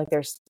hearts. And I feel like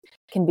there's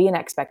can be an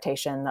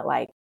expectation that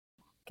like,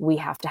 we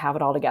have to have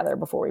it all together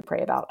before we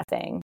pray about a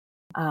thing.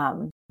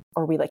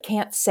 Or we like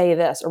can't say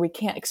this, or we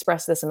can't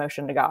express this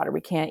emotion to God, or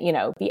we can't,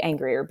 be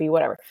angry or be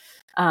whatever.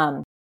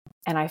 And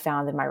I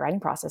found in my writing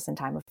process and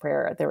time of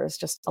prayer, there was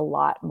just a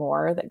lot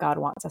more that God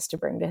wants us to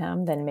bring to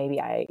him than maybe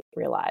I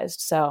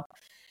realized. So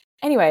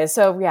anyway,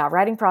 so yeah,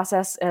 writing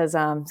process is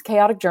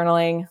chaotic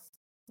journaling,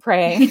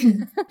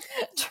 praying,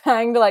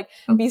 trying to like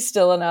be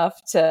still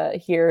enough to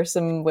hear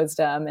some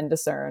wisdom and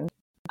discern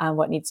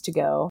what needs to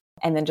go.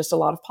 And then just a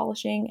lot of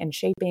polishing and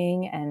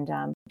shaping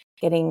and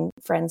getting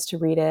friends to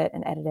read it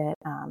and edit it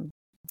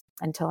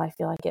until I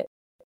feel like it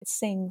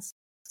sings.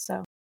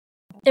 So.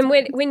 And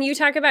when you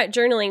talk about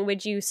journaling,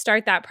 would you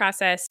start that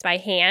process by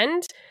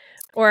hand,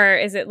 or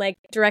is it like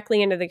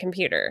directly into the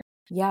computer?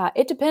 Yeah,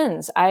 it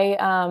depends. I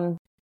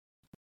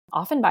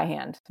often by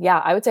hand. Yeah,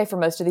 I would say for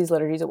most of these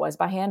liturgies, it was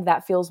by hand.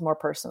 That feels more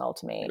personal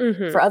to me.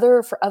 Mm-hmm. For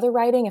other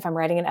writing, if I'm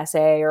writing an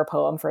essay or a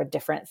poem for a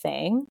different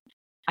thing,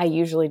 I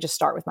usually just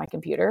start with my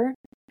computer.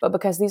 But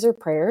because these are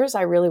prayers,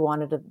 I really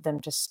wanted them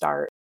to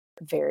start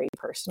very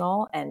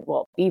personal and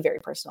be very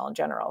personal in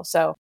general.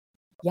 So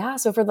yeah,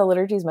 so for the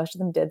liturgies, most of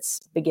them did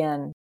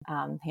begin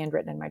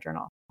handwritten in my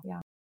journal. Yeah.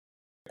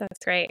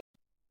 That's great.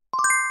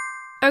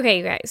 Okay,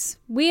 you guys,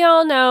 we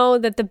all know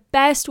that the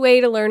best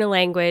way to learn a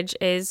language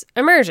is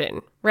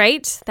immersion,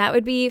 right? That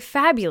would be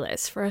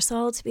fabulous for us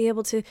all to be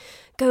able to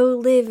go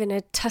live in a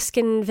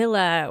Tuscan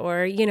villa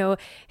or,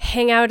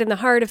 hang out in the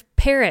heart of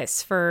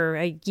Paris for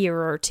a year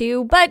or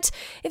two. But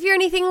if you're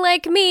anything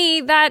like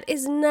me, that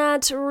is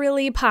not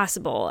really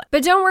possible.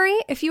 But don't worry,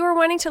 if you are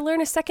wanting to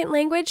learn a second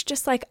language,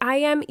 just like I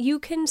am, you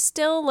can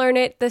still learn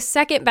it the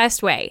second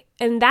best way,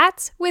 and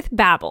that's with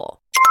Babbel.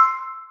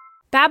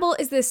 Babbel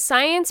is this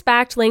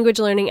science-backed language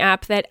learning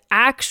app that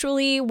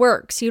actually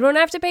works. You don't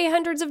have to pay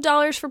hundreds of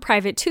dollars for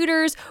private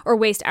tutors or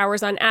waste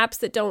hours on apps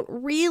that don't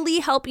really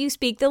help you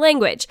speak the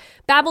language.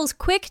 Babbel's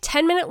quick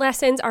 10-minute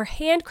lessons are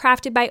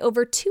handcrafted by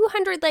over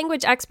 200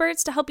 language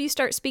experts to help you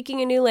start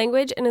speaking a new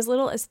language in as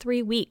little as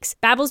 3 weeks.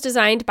 Babbel's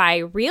designed by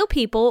real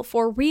people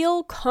for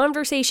real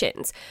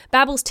conversations.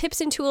 Babbel's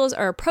tips and tools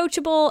are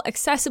approachable,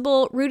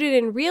 accessible, rooted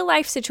in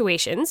real-life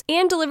situations,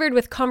 and delivered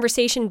with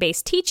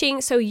conversation-based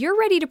teaching, so you're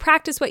ready to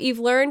practice what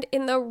you've learned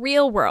in the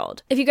real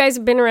world. If you guys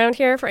have been around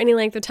here for any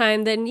length of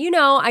time, then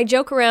I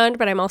joke around,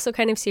 but I'm also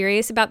kind of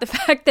serious about the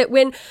fact that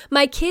when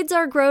my kids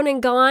are grown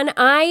and gone,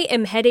 I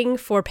am heading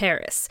for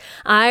Paris.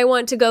 I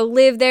want to go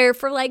live there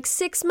for like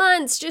 6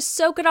 months, just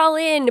soak it all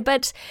in,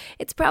 but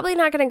it's probably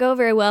not going to go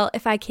very well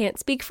if I can't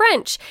speak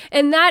French.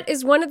 And that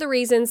is one of the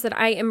reasons that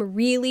I am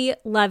really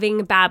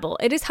loving Babbel.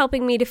 It is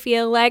helping me to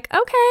feel like,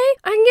 okay,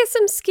 I can get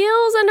some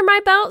skills under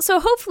my belt, so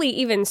hopefully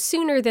even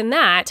sooner than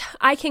that,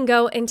 I can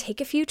go and take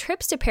a few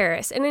trips to Paris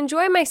and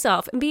enjoy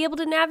myself and be able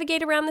to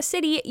navigate around the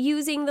city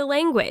using the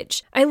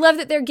language. I love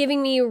that they're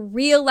giving me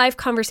real life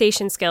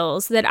conversation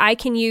skills that I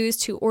can use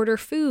to order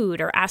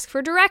food or ask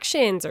for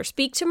directions or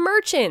speak to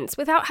merchants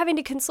without having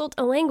to consult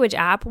a language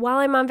app while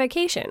I'm on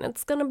vacation.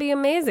 It's going to be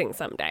amazing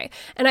someday.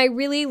 And I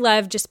really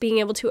love just being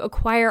able to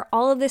acquire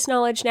all of this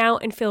knowledge now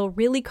and feel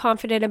really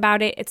confident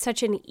about it. It's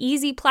such an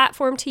easy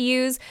platform to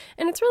use,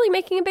 and it's really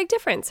making a big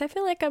difference. I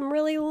feel like I'm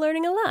really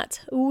learning a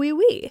lot. Oui,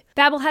 oui.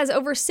 Babbel has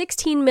over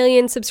 16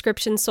 million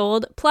subscriptions sold.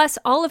 Plus,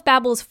 all of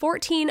Babbel's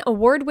 14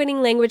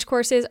 award-winning language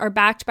courses are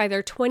backed by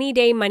their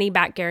 20-day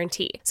money-back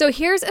guarantee. So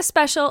here's a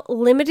special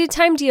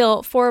limited-time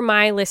deal for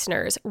my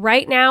listeners.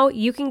 Right now,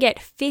 you can get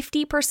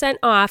 50%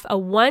 off a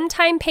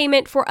one-time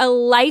payment for a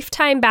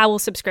lifetime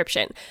Babbel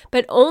subscription,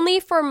 but only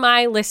for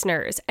my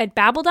listeners at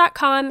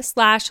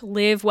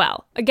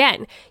babbel.com/livewell.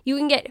 Again, you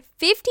can get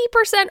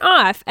 50%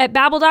 off at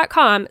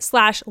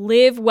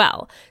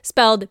babbel.com/livewell,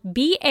 spelled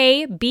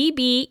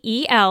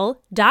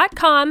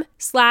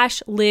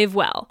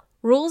BABBEL.com/livewell.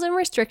 Rules and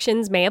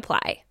restrictions may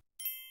apply.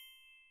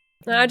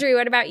 Audrey,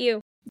 what about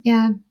you?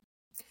 Yeah,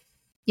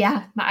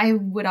 I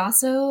would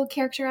also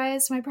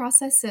characterize my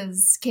process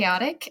as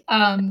chaotic,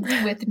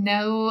 with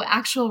no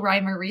actual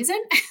rhyme or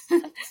reason.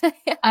 But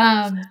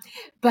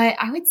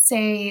I would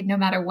say no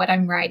matter what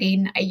I'm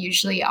writing, I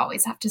usually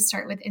always have to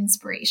start with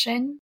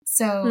inspiration.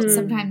 So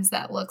sometimes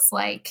that looks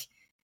like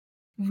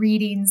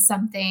reading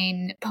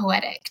something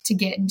poetic to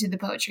get into the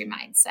poetry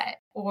mindset,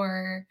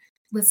 or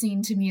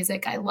listening to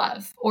music I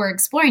love, or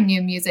exploring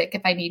new music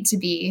if I need to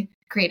be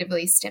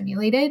creatively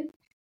stimulated,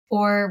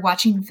 or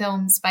watching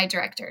films by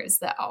directors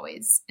that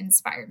always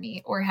inspire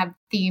me or have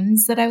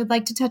themes that I would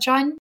like to touch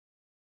on.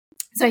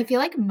 So I feel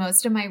like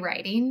most of my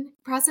writing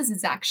process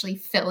is actually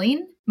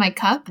filling my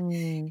cup.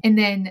 And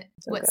then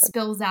what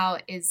spills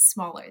out is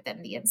smaller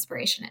than the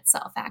inspiration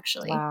itself,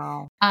 actually.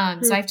 Wow.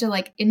 So I have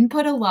to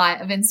input a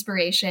lot of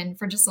inspiration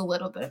for just a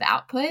little bit of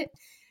output,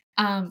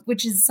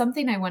 which is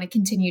something I want to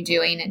continue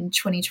doing in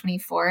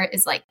 2024,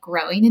 is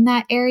growing in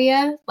that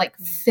area,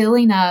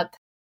 filling up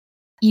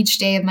each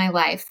day of my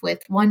life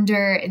with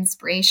wonder,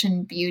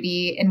 inspiration,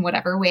 beauty in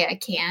whatever way I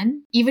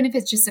can. Even if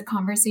it's just a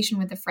conversation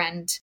with a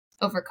friend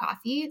over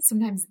coffee,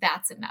 sometimes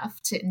that's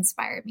enough to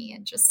inspire me,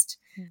 and just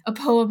a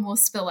poem will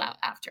spill out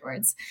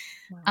afterwards.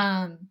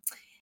 Wow.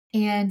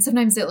 And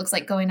sometimes it looks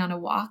like going on a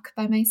walk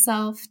by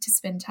myself to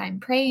spend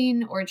time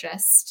praying, or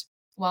just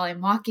while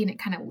I'm walking, it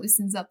kind of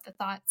loosens up the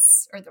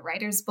thoughts or the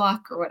writer's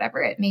block or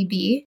whatever it may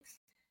be.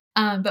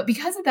 But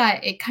because of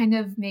that, it kind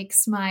of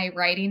makes my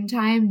writing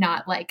time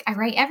not I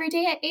write every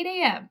day at 8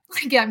 a.m.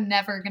 I'm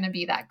never going to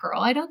be that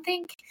girl, I don't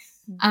think.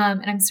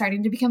 And I'm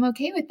starting to become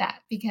okay with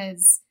that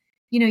because,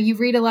 you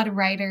read a lot of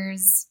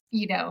writers,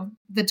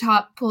 the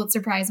top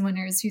Pulitzer Prize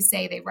winners who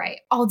say they write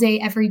all day,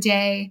 every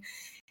day.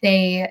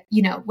 They,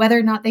 whether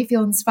or not they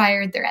feel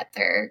inspired, they're at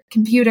their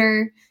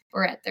computer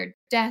or at their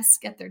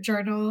desk, at their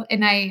journal.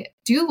 And I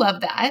do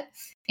love that.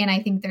 And I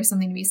think there's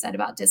something to be said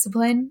about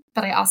discipline,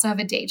 but I also have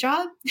a day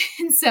job.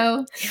 And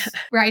so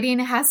writing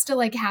has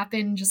to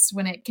happen just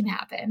when it can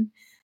happen.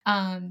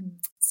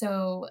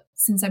 So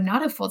since I'm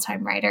not a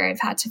full-time writer,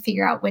 I've had to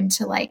figure out when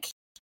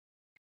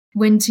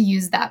to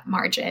use that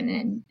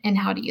margin and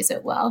how to use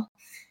it well.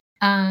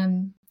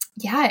 And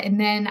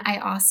then I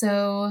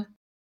also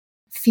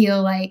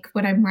feel like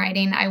when I'm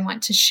writing, I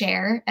want to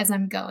share as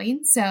I'm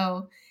going.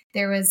 So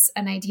there was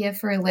an idea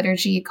for a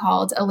liturgy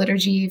called a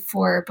liturgy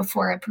for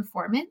before a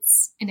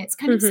performance. And it's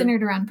kind of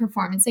centered around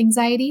performance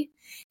anxiety.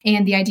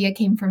 And the idea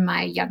came from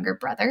my younger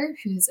brother,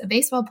 who's a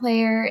baseball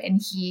player. And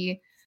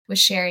he was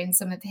sharing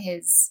some of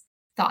his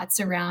thoughts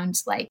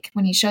around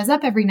when he shows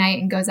up every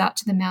night and goes out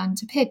to the mound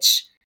to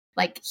pitch,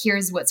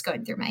 here's what's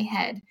going through my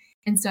head.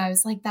 And so I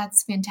was like,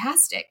 that's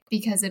fantastic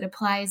because it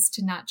applies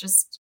to not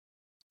just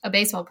a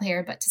baseball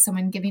player, but to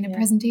someone giving a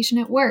presentation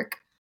at work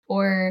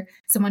or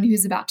someone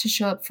who's about to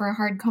show up for a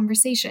hard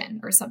conversation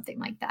or something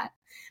like that.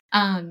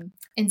 And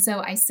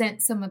so I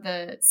sent some of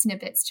the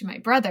snippets to my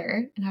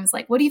brother and I was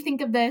like, what do you think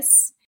of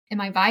this?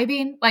 Am I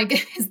vibing?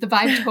 Is the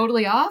vibe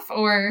totally off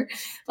or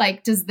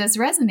does this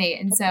resonate?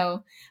 And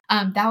so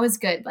that was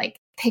good.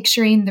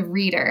 Picturing the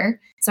reader.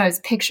 So I was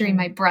picturing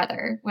my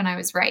brother when I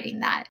was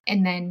writing that,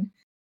 and then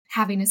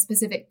having a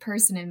specific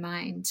person in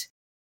mind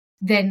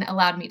then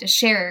allowed me to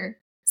share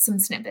some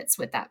snippets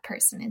with that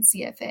person and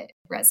see if it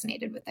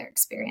resonated with their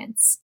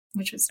experience,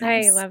 which was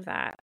nice. I love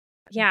that.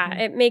 Yeah,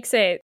 it makes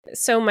it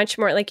so much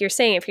more, like you're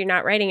saying, if you're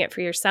not writing it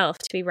for yourself,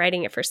 to be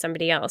writing it for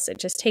somebody else, it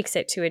just takes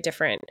it to a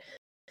different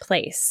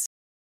place.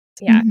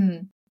 Yeah.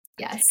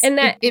 Yes. And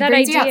that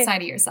brings idea, you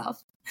outside of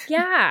yourself.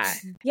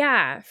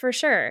 Yeah, for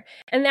sure.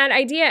 And that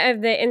idea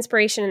of the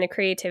inspiration and the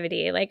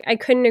creativity, I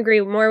couldn't agree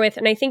more with.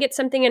 And I think it's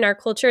something in our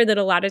culture that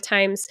a lot of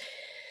times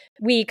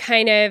we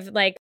kind of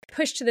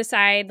push to the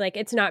side,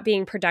 it's not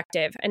being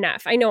productive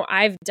enough. I know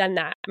I've done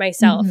that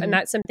myself. And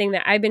that's something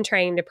that I've been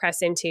trying to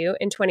press into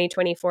in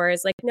 2024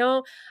 is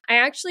no, I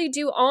actually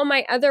do all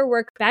my other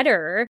work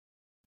better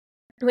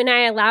when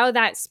I allow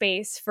that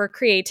space for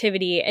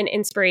creativity and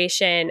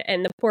inspiration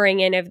and the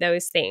pouring in of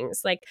those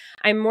things.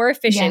 I'm more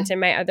efficient in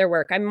my other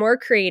work. I'm more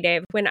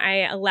creative when I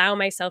allow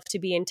myself to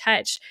be in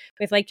touch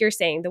with, like you're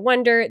saying, the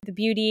wonder, the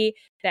beauty,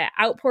 the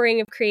outpouring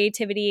of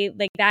creativity,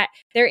 that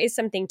there is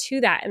something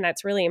to that. And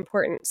that's really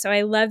important. So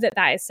I love that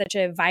that is such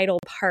a vital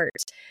part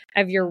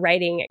of your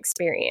writing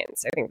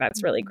experience. I think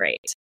that's really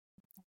great.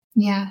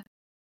 Yeah.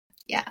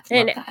 Yeah.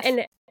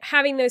 And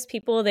having those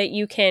people that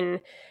you can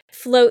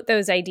float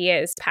those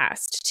ideas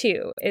past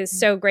too is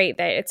so great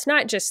that it's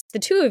not just the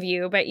two of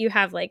you, but you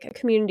have a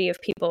community of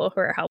people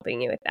who are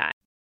helping you with that.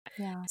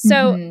 Yeah.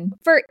 So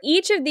for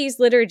each of these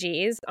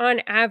liturgies,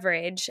 on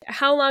average,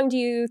 how long do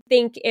you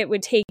think it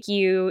would take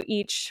you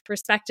each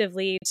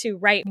respectively to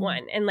write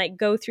one and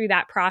go through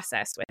that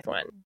process with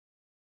one?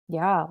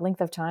 Yeah.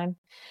 Length of time.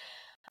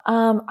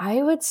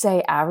 I would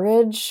say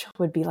average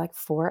would be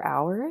 4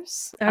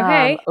 hours.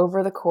 Okay.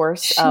 Over the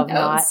course of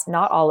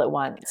not all at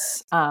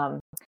once.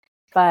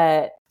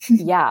 But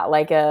yeah,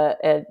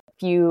 a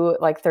few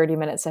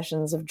 30-minute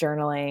sessions of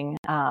journaling,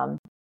 and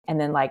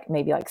then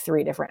maybe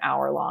 3 different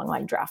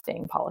hour-long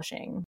drafting,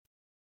 polishing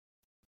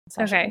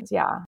sessions. Okay.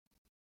 Yeah.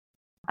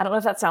 I don't know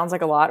if that sounds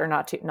like a lot or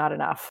not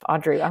enough.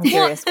 Audrey, I'm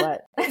curious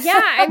what. Yeah,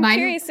 I'm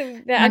curious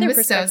of the other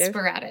perspective. So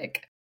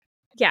sporadic.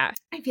 Yeah.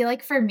 I feel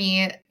like for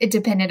me, it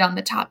depended on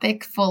the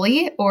topic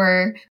fully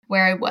or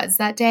where I was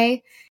that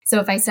day. So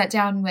if I sat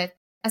down with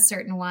a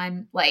certain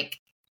one,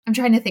 I'm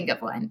trying to think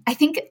of one. I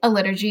think a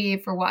liturgy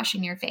for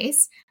washing your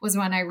face was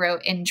one I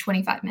wrote in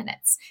 25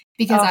 minutes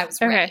because I was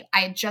ready.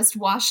 I had just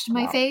washed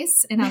my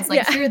face and I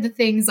was here are the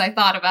things I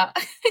thought about.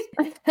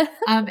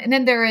 And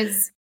then there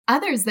was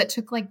others that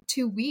took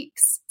 2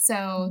 weeks.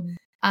 So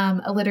I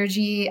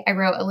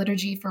wrote a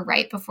liturgy for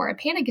right before a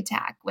panic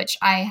attack, which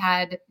I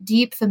had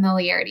deep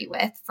familiarity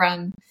with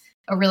from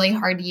a really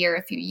hard year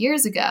a few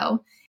years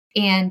ago.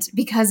 And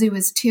because it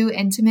was too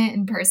intimate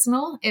and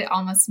personal, it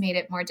almost made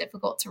it more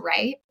difficult to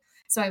write.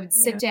 So I would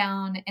sit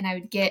down and I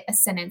would get a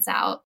sentence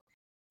out,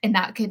 and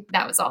that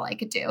was all I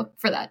could do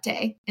for that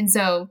day. And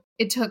so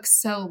it took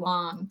so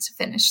long to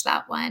finish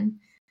that one.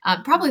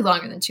 Probably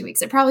longer than 2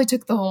 weeks. It probably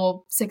took the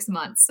whole 6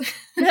 months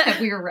that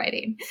we were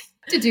writing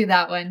to do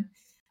that one.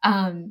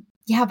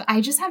 But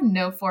I just have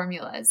no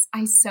formulas.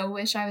 I so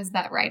wish I was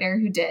that writer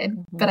who did,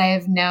 but I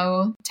have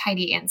no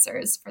tidy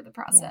answers for the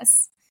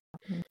process.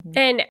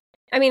 And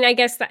I mean, I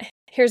guess that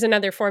here's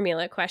another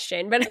formula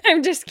question, but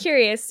I'm just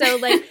curious. So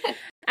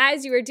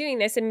as you were doing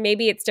this, and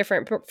maybe it's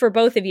different for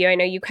both of you, I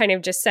know you kind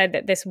of just said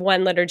that this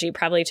one liturgy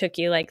probably took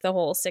you the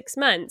whole 6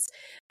 months,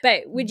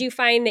 but would you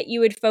find that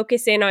you would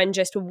focus in on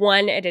just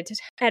one at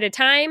a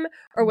time,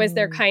 or was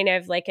there kind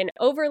of an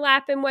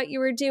overlap in what you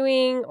were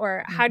doing,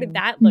 or how did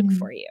that look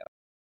for you?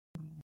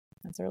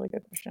 That's a really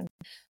good question.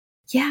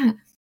 Yeah,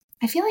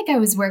 I feel like I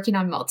was working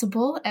on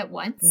multiple at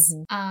once.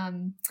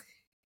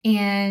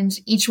 And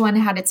each one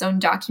had its own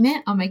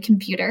document on my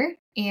computer.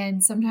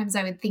 And sometimes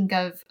I would think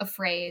of a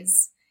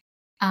phrase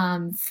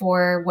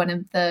for one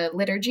of the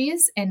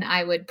liturgies, and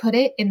I would put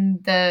it in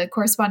the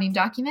corresponding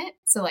document.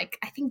 So, like,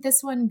 I think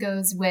this one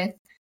goes with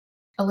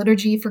a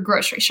liturgy for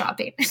grocery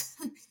shopping.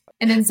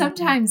 And then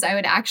sometimes I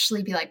would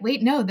actually be like,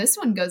 wait, no, this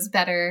one goes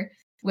better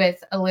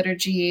with a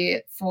liturgy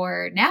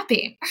for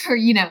napping or,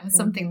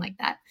 something like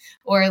that,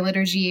 or a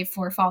liturgy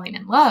for falling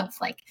in love.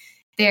 Like,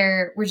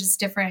 there were just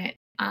different.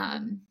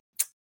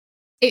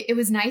 It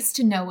was nice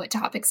to know what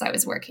topics I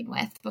was working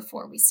with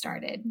before we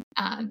started,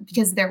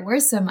 because there were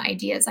some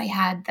ideas I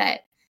had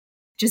that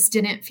just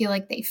didn't feel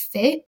like they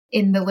fit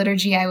in the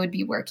liturgy I would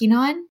be working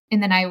on.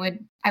 And then I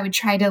would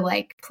try to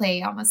like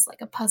play almost like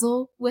a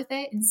puzzle with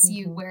it and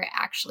see where it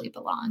actually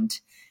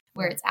belonged,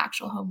 where its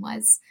actual home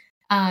was.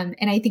 And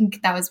I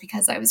think that was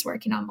because I was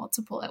working on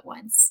multiple at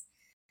once.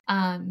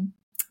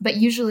 But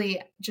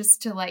usually,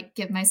 just to like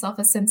give myself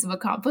a sense of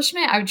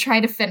accomplishment, I would try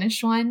to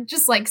finish one,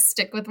 just like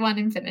stick with one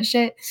and finish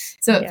it.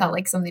 So it felt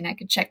like something I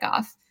could check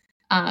off.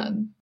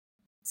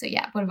 So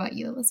yeah, what about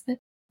you, Elizabeth?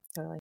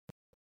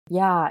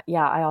 Yeah.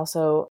 I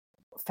also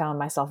found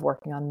myself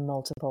working on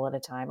multiple at a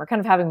time, or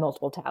kind of having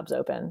multiple tabs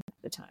open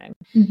at a time.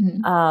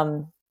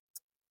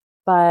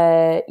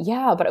 But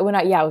when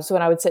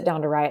I would sit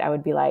down to write, I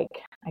would be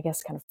like, I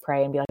guess kind of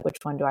pray and be like, which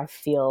one do I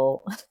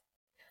feel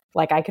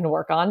like I can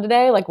work on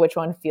today? Like, which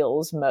one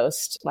feels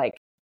most like,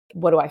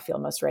 what do I feel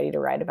most ready to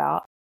write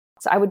about?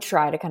 So I would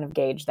try to kind of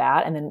gauge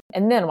that. And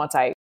then once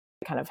I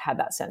kind of had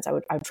that sense, I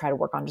would try to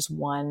work on just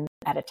one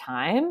at a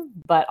time.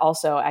 But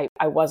also I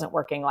wasn't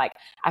working like,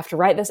 I have to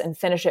write this and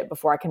finish it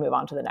before I can move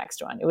on to the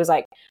next one. It was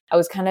like, I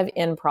was kind of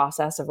in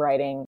process of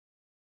writing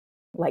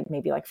like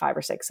maybe like 5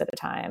 or 6 at a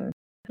time.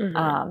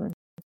 And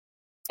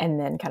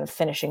then kind of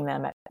finishing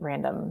them at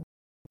random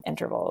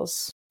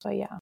intervals. So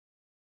yeah.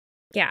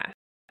 Yeah.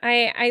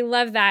 I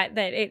love that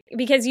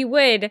because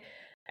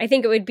I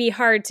think it would be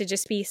hard to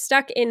just be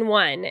stuck in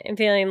one and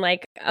feeling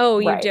like,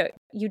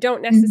 you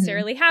don't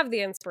necessarily have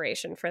the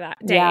inspiration for that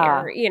day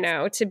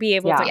or, to be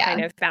able to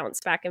kind of bounce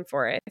back and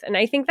forth. And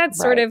I think that's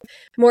sort of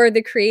more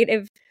the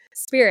creative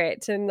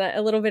spirit and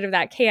a little bit of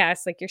that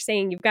chaos. Like you're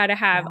saying, you've got to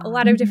have a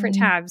lot of different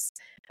tabs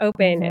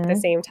open at the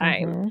same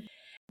time.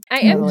 I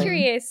am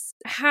curious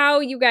how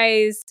you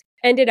guys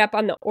ended up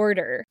on the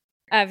order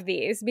of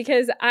these,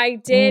 because I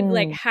did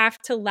like have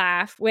to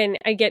laugh when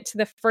I get to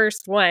the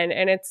first one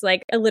and it's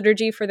like a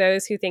liturgy for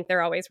those who think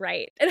they're always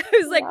right. And I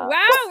was like,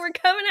 wow, we're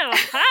coming out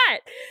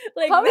hot.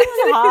 Like coming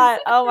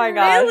hot. Oh my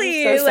gosh.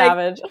 Really so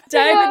savage.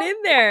 Diving in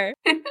there.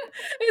 I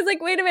was like,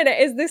 wait a minute,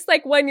 is this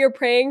like when you're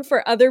praying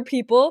for other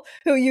people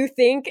who you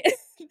think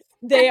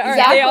they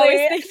always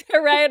think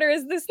they're right? Or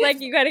is this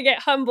like you gotta get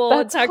humble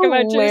and talk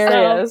about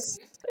yourself?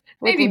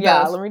 Maybe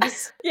both. Let me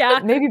just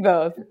maybe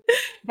both.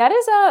 That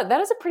is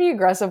a pretty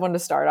aggressive one to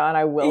start on,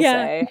 I will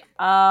say.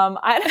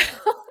 I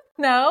don't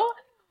know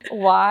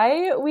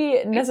why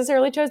we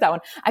necessarily chose that one.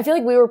 I feel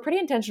like we were pretty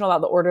intentional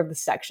about the order of the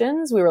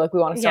sections. We were like,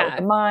 we want to start with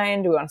the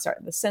mind, we want to start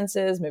with the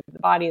senses, maybe the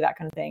body, that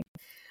kind of thing.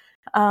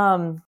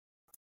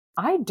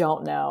 I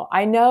don't know.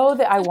 I know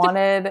that I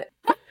wanted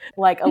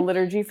like a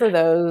liturgy for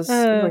those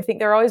who think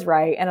they're always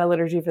right and a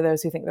liturgy for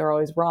those who think they're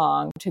always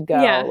wrong to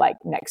go like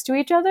next to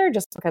each other,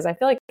 just because I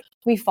feel like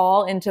we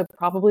fall into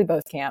probably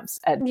both camps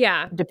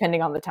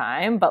depending on the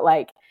time, but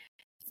like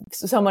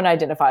someone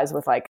identifies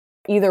with like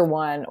either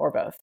one or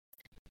both.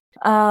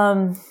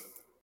 I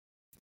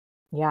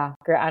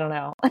don't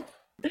know.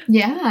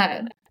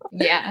 Yeah.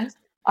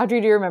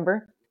 Audrey, do you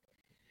remember?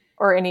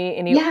 Or any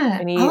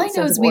all I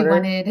know is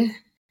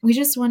we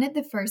just wanted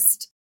the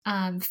first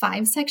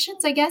 5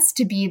 sections, I guess,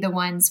 to be the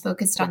ones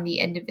focused on the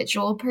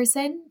individual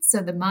person.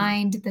 So the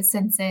mind, the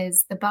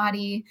senses, the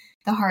body,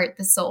 the heart,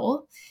 the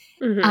soul.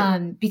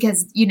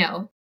 Because,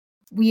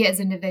 we as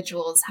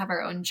individuals have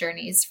our own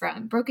journeys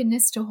from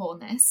brokenness to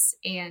wholeness,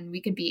 and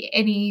we could be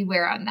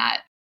anywhere on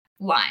that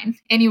line,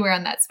 anywhere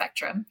on that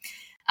spectrum.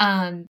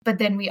 But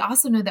then we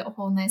also know that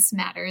wholeness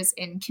matters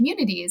in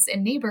communities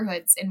and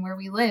neighborhoods and where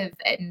we live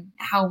and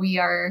how we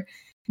are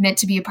meant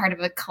to be a part of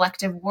a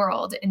collective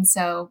world. And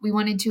so we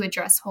wanted to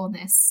address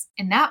wholeness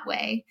in that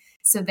way.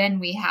 So then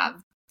we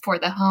have for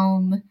the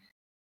home,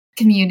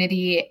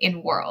 community,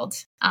 and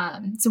world.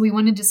 So we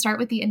wanted to start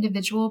with the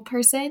individual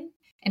person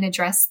and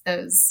address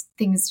those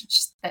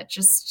things that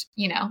just,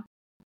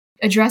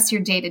 address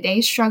your day-to-day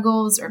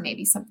struggles or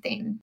maybe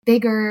something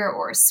bigger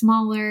or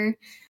smaller,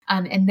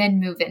 and then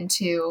move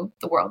into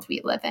the world we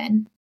live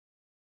in.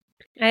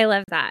 I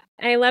love that.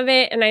 I love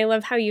it. And I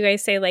love how you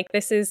guys say like,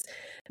 this is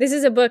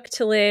a book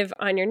to live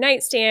on your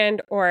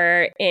nightstand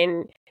or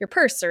in your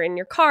purse or in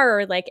your car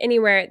or like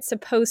anywhere. It's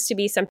supposed to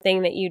be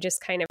something that you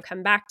just kind of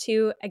come back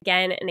to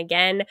again and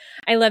again.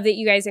 I love that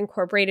you guys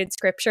incorporated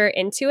scripture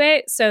into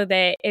it so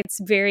that it's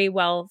very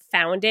well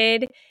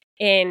founded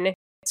in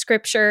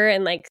scripture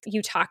and like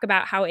you talk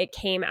about how it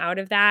came out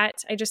of that.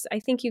 I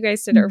think you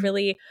guys did a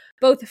really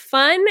both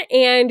fun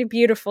and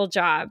beautiful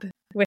job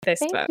with this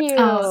Thank book. you.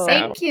 Oh,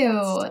 thank you.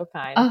 So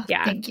kind. Oh,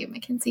 Yeah. thank you,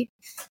 Mackenzie.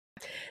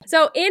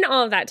 So in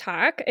all of that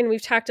talk, and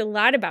we've talked a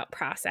lot about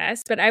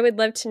process, but I would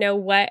love to know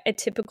what a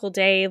typical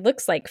day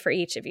looks like for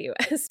each of you,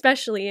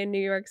 especially in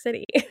New York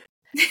City.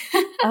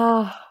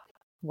 Oh,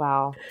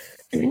 wow.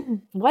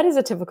 What is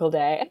a typical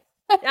day?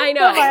 I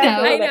know.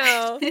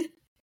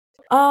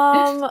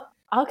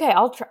 Okay,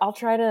 I'll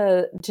try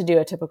to do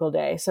a typical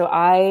day. So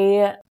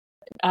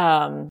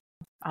oh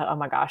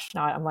my gosh,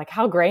 now I'm like,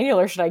 how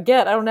granular should I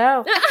get? I don't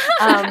know.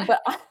 But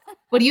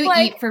what do you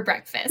like, eat for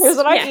breakfast? Here's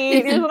what I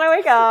eat. Here's when I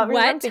wake up.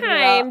 What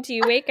time do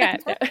you wake up?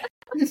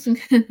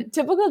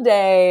 Typical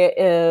day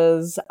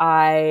is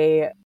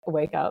I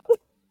wake up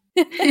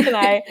and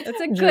I That's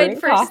a good drink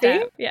first coffee.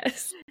 step.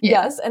 Yes.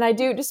 Yes. And I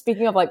do, just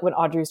speaking of like when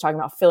Audrey was talking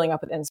about filling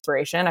up with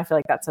inspiration, I feel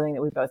like that's something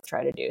that we both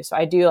try to do. So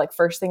I do like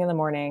first thing in the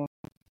morning,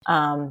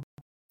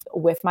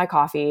 with my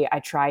coffee,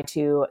 I try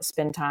to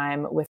spend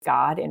time with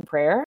God in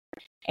prayer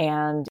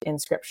and in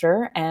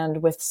scripture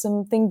and with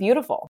something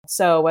beautiful.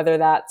 So whether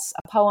that's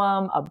a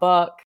poem, a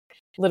book,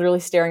 literally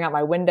staring out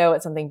my window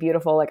at something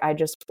beautiful, like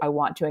I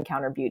want to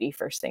encounter beauty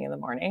first thing in the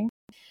morning.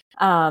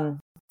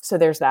 So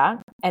there's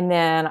that. And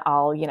then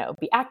I'll,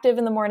 be active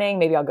in the morning.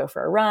 Maybe I'll go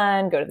for a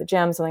run, go to the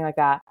gym, something like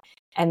that.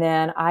 And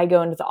then I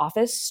go into the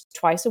office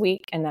twice a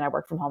week, and then I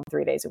work from home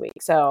 3 days a week.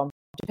 So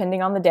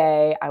depending on the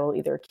day, I will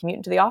either commute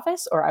into the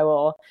office or I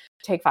will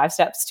take 5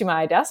 steps to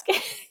my desk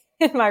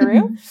in my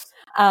room.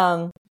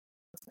 And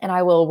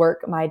I will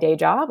work my day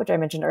job, which I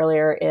mentioned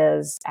earlier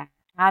is at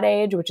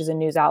Elledge, which is a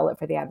news outlet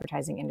for the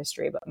advertising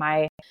industry. But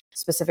my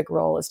specific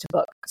role is to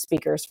book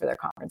speakers for their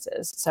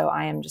conferences. So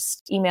I am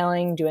just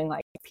emailing, doing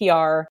like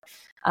PR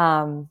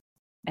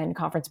and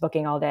conference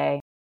booking all day.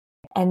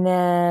 And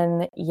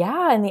then,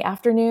 in the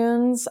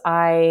afternoons,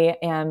 I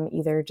am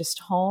either just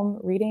home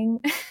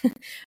reading,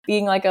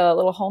 being like a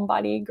little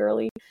homebody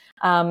girly,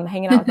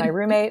 hanging out with my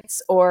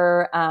roommates,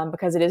 or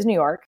because it is New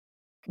York,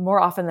 more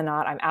often than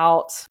not, I'm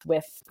out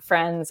with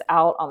friends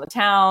out on the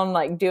town,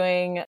 like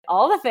doing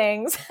all the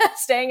things,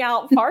 staying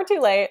out far too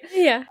late.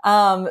 Yeah.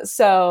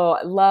 So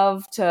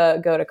love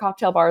to go to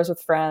cocktail bars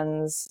with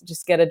friends,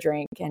 just get a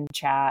drink and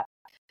chat.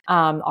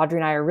 Audrey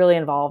and I are really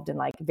involved in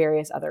like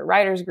various other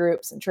writers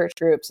groups and church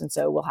groups. And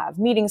so we'll have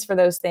meetings for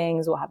those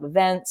things. We'll have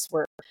events.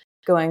 We're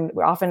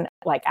often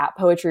like at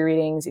poetry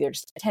readings, either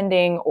just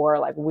attending or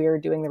like we're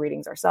doing the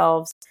readings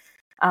ourselves.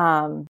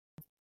 I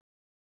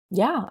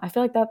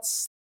feel like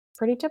that's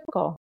pretty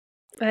typical.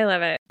 I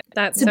love it.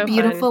 That's it's so a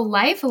beautiful fun.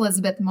 life,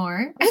 Elizabeth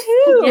Moore.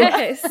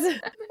 Yes.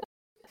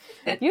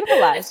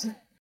 Beautiful life.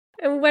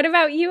 And what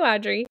about you,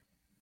 Audrey?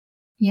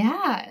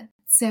 Yeah.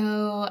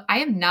 So I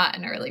am not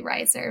an early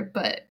riser,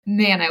 but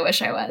man, I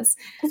wish I was.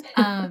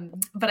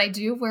 But I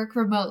do work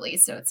remotely,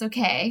 so it's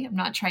okay. I'm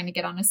not trying to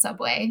get on a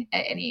subway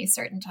at any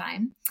certain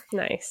time.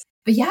 Nice.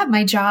 But yeah,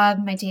 my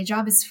day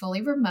job is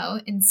fully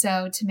remote. And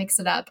so to mix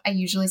it up, I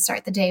usually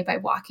start the day by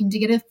walking to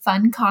get a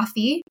fun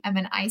coffee. I'm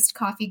an iced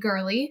coffee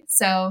girly.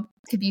 So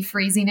it could be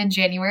freezing in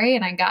January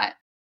and I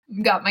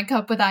got my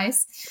cup with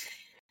ice.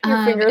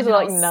 Your fingers are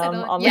like numb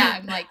on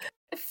I'm like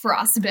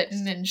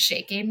frostbitten and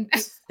shaking.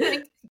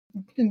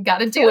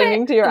 Gotta do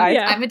clinging it. to your ice.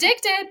 Yeah. I'm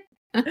addicted.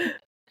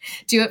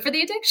 Do it for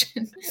the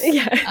addiction.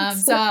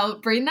 Yes. So I'll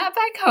bring that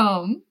back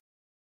home.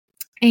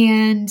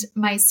 And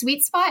my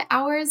sweet spot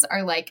hours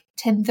are like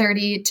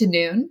 10:30 to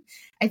noon.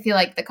 I feel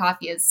like the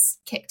coffee is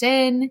kicked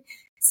in.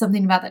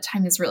 Something about that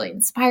time is really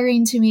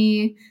inspiring to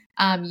me.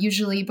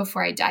 Usually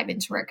before I dive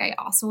into work, I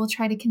also will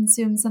try to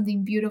consume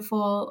something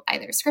beautiful,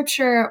 either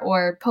scripture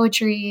or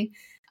poetry.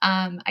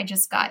 I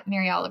just got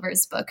Mary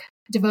Oliver's book,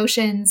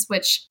 Devotions,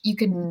 which you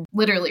can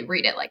literally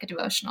read it like a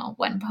devotional,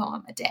 1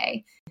 poem a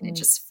day, and it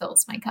just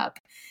fills my cup.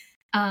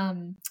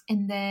 And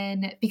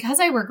then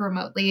because I work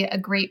remotely, a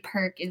great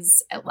perk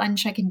is at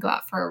lunch, I can go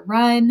out for a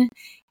run,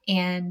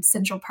 and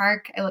Central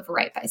Park, I live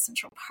right by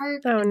Central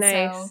Park. Oh, and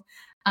nice.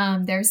 So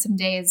there's some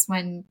days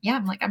when,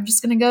 I'm like, I'm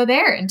just going to go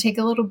there and take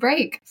a little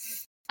break.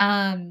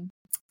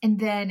 And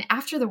then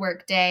after the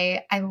work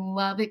day, I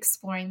love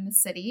exploring the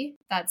city.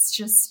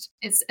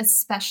 It's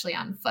especially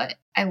on foot.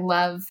 I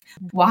love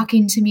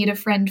walking to meet a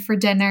friend for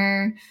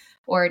dinner,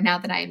 or now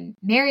that I'm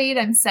married,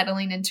 I'm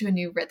settling into a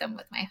new rhythm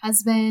with my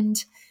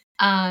husband.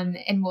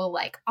 And we'll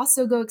like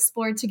also go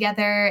explore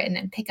together and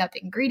then pick up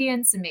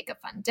ingredients and make a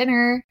fun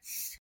dinner.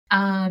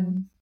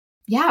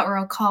 Or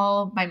I'll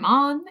call my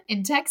mom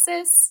in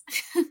Texas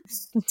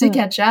to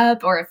catch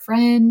up, or a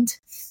friend.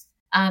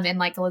 And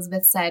like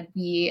Elizabeth said,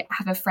 we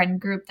have a friend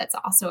group that's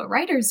also a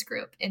writers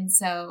group. And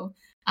so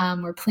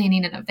we're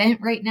planning an event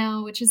right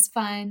now, which is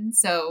fun.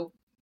 So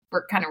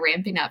we're kind of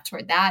ramping up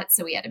toward that.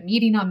 So we had a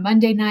meeting on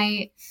Monday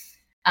night.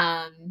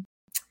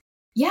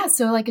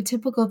 So like a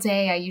typical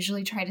day, I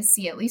usually try to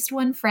see at least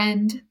one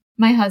friend,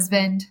 my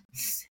husband,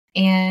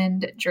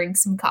 and drink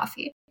some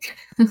coffee.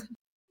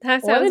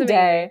 That sounds what a amazing.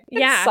 day.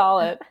 Yeah.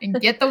 Solid. And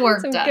get the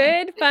work Some done.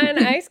 good,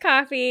 fun iced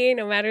coffee,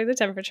 no matter the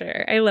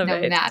temperature. I love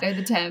it. No matter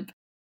the temp.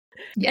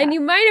 Yeah. And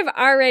you might have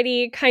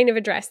already kind of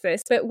addressed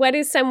this, but what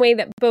is some way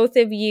that both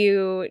of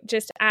you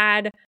just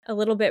add a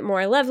little bit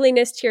more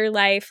loveliness to your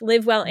life,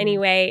 live well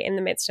anyway in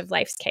the midst of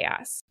life's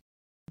chaos?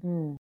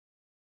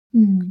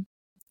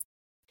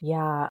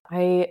 Yeah,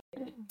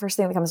 first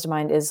thing that comes to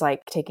mind is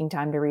like taking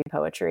time to read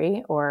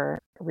poetry or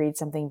read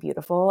something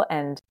beautiful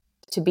and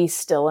to be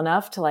still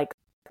enough to like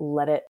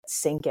let it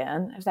sink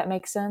in, if that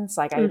makes sense.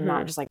 Like I'm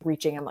not just like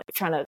reaching, I'm like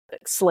trying to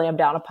slam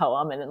down a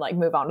poem and then like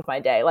move on with my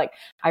day. Like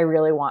I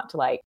really want to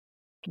like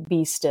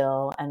be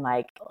still and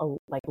like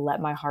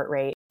let my heart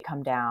rate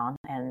come down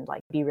and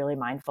like be really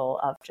mindful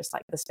of just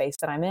like the space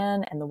that I'm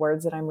in and the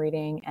words that I'm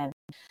reading. And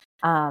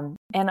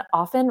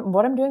often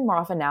what I'm doing more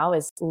often now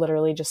is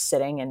literally just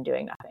sitting and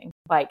doing nothing.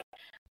 Like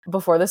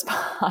before this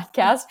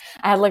podcast,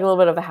 I had like a little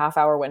bit of a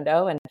half-hour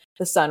window and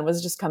the sun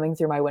was just coming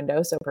through my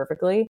window so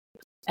perfectly.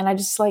 And I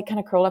just like kind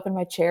of curled up in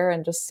my chair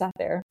and just sat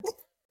there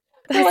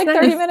for like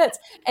 30 minutes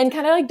and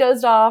kind of like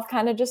dozed off,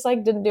 kind of just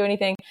like didn't do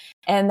anything.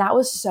 And that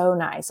was so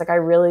nice. Like I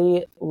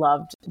really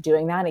loved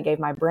doing that. And it gave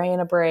my brain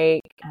a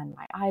break and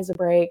my eyes a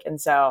break. And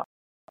so,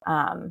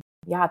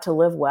 yeah, to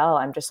live well,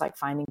 I'm just like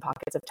finding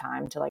pockets of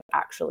time to like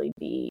actually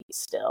be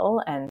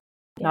still and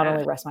not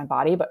only rest my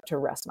body, but to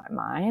rest my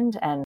mind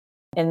and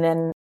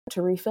then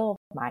to refill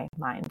my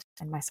mind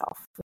and myself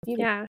with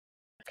beauty. Yeah.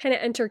 Kind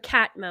of enter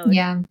cat mode.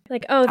 Yeah.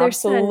 Like, oh, there's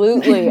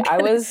absolutely. I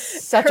was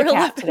such a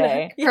cat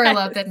today. Curl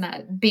up in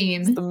that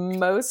beam. It's the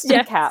most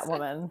cat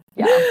woman.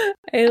 Yeah.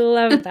 I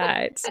love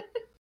that.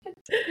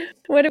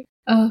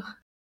 Oh,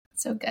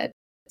 so good.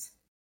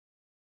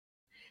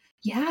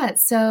 Yeah.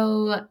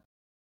 So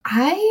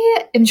I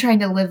am trying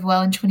to live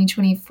well in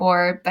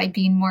 2024 by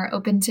being more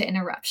open to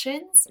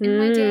interruptions in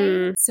my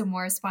day. So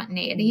more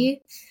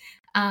spontaneity.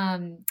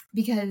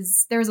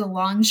 Because there was a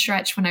long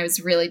stretch when I was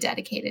really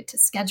dedicated to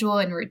schedule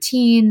and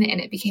routine, and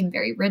it became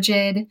very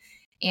rigid,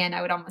 and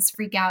I would almost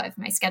freak out if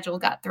my schedule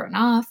got thrown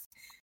off.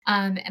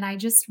 And I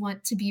just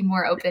want to be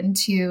more open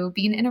to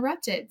being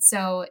interrupted.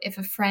 So if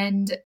a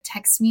friend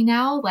texts me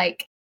now,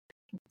 like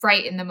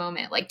right in the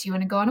moment, like, do you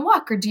want to go on a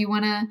walk or do you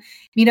want to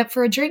meet up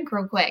for a drink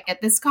real quick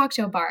at this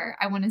cocktail bar?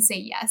 I want to say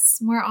yes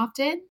more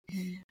often.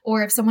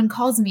 Or if someone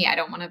calls me, I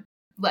don't want to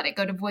let it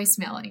go to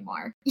voicemail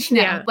anymore.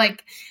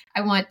 Like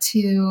I want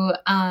to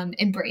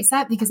embrace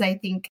that because I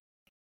think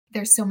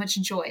there's so much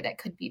joy that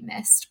could be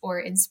missed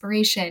or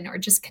inspiration or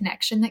just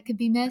connection that could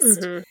be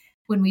missed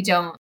when we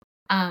don't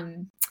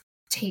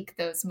take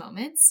those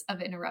moments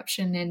of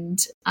interruption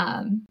and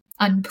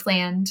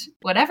unplanned,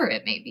 whatever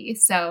it may be.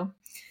 So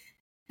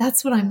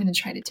that's what I'm going to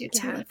try to do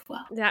to live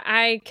well.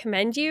 I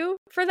commend you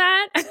for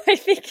that. I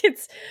think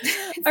it's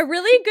a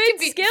really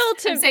good skill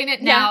to... I'm saying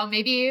it now,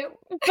 maybe...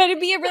 But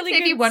it'd be a really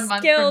maybe good 1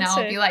 month skill from now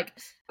I'll be like,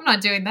 I'm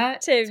not doing that.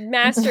 To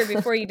master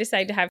before you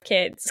decide to have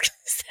kids.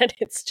 Because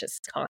it's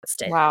just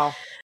constant. Wow.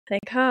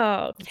 Like,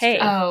 oh, okay.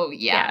 Oh,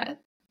 yeah.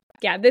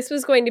 Yeah, this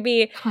was going to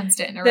be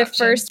constant the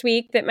first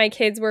week that my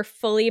kids were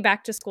fully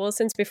back to school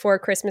since before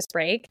Christmas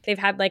break. They've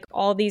had like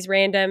all these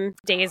random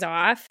days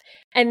off.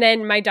 And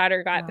then my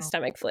daughter got the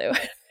stomach flu.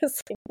 I was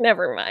like,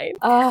 never mind.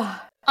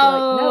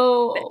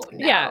 No.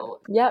 Yeah.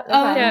 Yep.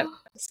 Okay.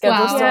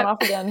 Schedule's thrown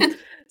off again.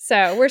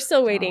 So we're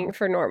still waiting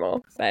for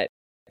normal, but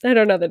I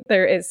don't know that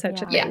there is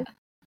such a thing. Yeah.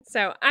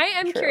 So I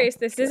am curious.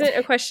 This isn't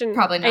a question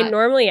Probably not. I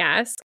normally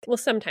ask. Well,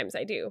 sometimes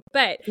I do.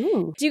 But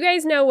do you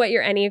guys know what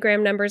your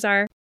Enneagram numbers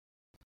are?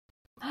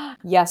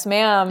 Yes,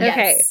 ma'am.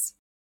 Okay. Yes.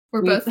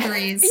 We're both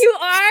threes. You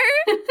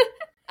are?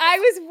 I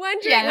was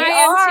wondering. Yeah, I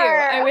am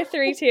too. I'm a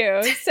 3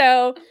 too.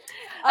 So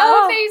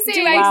amazing.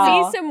 do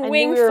I see some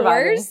wing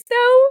 4s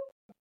though?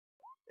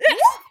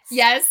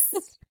 Yes.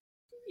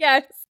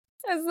 Yes.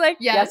 I was like,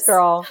 yes,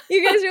 girl.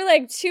 You guys are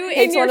like 2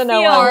 in your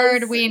field.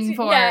 Hard wing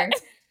 4. Yeah.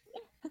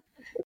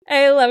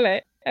 I love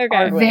it.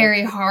 Okay.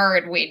 Very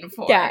hard wing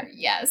 4. Yeah.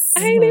 Yes.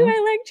 I knew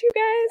I liked you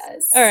guys.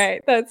 Yes. All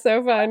right. That's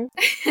so fun.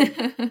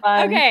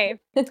 Okay.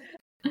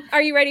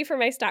 Are you ready for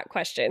my stock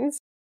questions?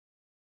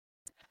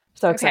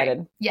 So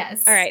excited.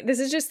 Yes. All right. This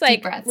is just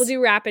like, we'll do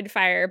rapid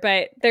fire,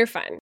 but they're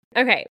fun.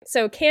 Okay.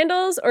 So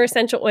candles or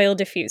essential oil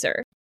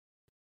diffuser?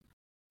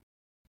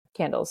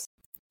 Candles.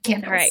 All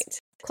right.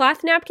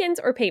 Cloth napkins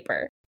or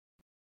paper?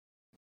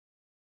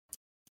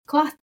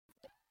 Cloth.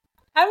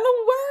 I'm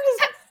the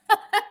worst.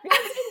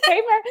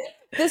 Paper.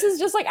 This is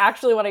just like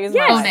actually what I use.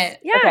 Own it.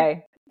 Yeah.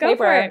 Okay. Go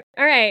paper. for it.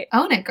 All right.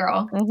 Own it,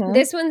 girl. Mm-hmm.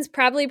 This one's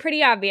probably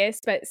pretty obvious,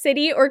 but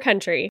city or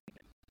country?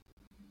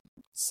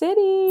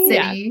 City.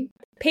 Yeah.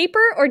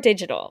 Paper or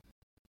digital?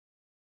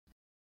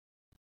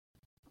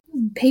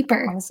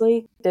 Paper.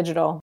 Honestly,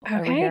 digital. Okay.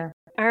 Over here.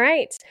 All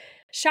right.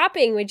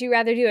 Shopping, would you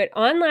rather do it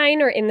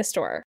online or in the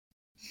store?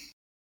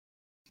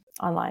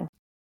 Online.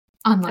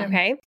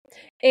 Okay.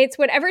 It's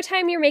whatever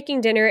time you're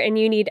making dinner and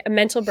you need a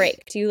mental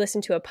break. Do you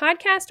listen to a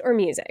podcast or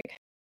music?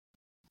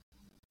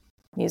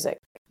 Music.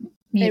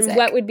 And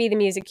what would be the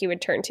music you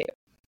would turn to?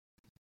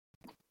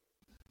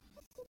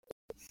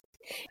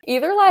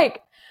 Either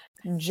like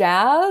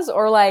jazz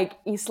or like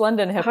East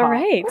London hip hop. All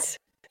right.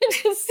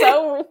 It's just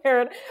so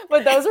weird.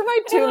 But those are my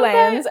 2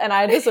 lanes, and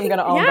I just am going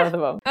to own both of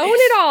them. Own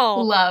it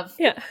all. Love.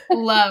 Yeah.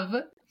 Love.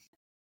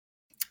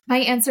 My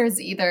answer is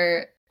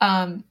either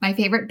my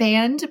favorite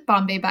band,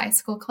 Bombay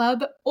Bicycle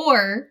Club,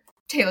 or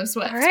Taylor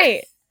Swift. All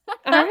right.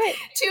 All right.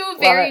 Two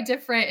very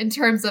different in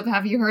terms of,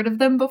 have you heard of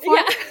them before?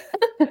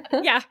 Yeah.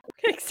 Yeah,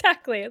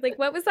 exactly. Like,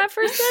 what was that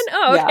first one?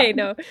 Oh, okay.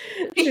 No,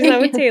 she's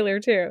not with Taylor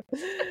too.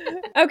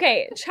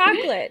 Okay.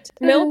 Chocolate,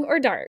 milk or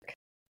dark?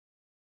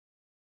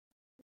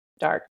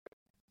 Dark.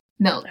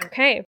 Milk.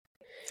 Okay.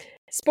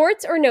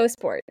 Sports or no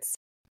sports?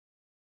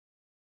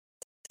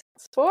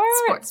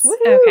 Sports.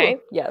 Woohoo. Okay.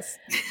 Yes.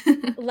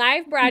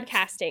 Live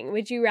broadcasting.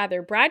 Would you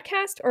rather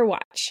broadcast or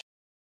watch?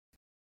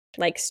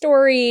 Like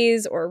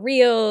stories or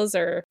reels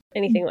or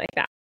anything like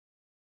that.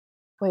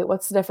 Wait,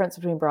 what's the difference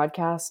between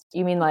broadcast?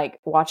 You mean like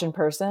watch in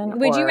person?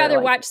 Would you rather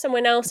like... watch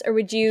someone else, or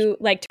would you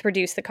like to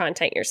produce the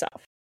content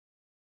yourself?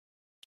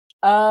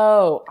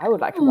 Oh, I would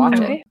like to watch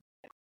it.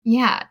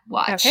 Yeah,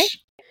 watch. Okay.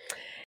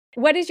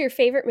 What is your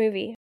favorite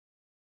movie?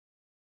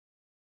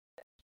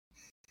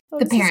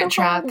 The Parent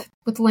Trap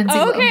with Lindsay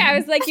Lohan. Okay, I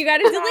was like, you got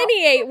to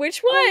delineate which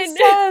one.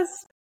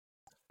 Yes.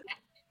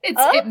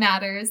 It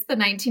matters. The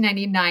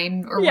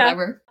 1999 or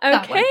whatever.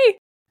 Okay.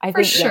 I think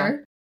for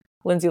sure.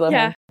 Lindsay Lohan.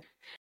 Yeah.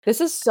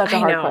 This is such a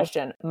hard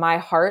question. My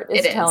heart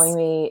is telling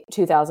me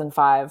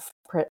 2005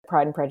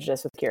 Pride and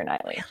Prejudice with Keira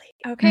Knightley.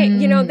 Really? Okay.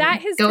 You know,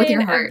 that has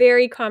been a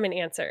very common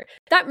answer.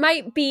 That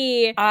might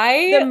be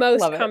the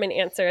most common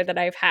answer that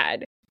I've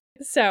had.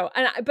 So,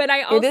 but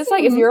I also... It is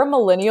like, if you're a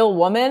millennial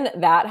woman,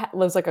 that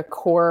was like a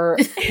core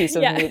piece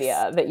of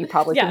media that you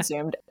probably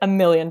consumed a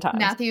million times.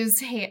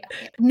 Matthew's...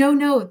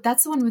 No,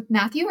 that's the one with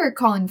Matthew or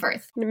Colin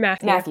Firth?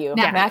 Matthew.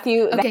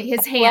 Okay,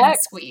 his hand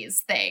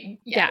squeeze thing.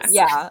 Yes.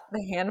 Yeah,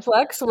 the hand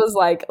flex was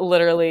like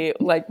literally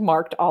like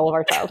marked all of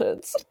our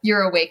childhoods.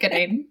 Your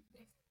awakening.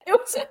 It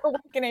was an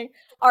awakening.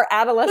 Our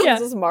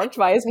adolescence was marked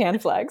by his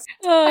hand flex.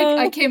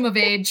 I came of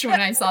age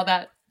when I saw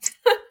that.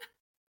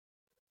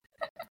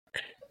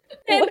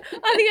 And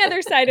on the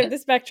other side of the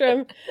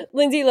spectrum,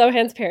 Lindsay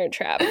Lohan's Parent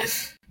Trap.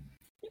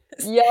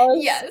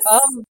 Yes.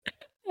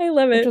 I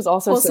love it. Which was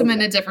also wholesome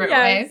in a different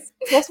way.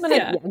 Wholesome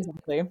in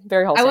exactly.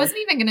 Very wholesome. I wasn't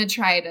even going to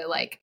try to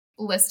like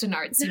list an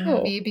artsy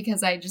movie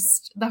because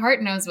the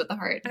heart knows what the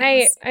heart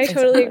knows. I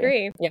totally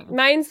agree. Yeah.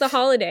 Mine's The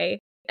Holiday.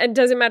 It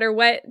doesn't matter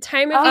what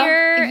time of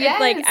year. Yes.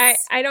 Like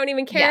I don't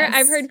even care. Yes.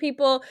 I've heard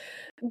people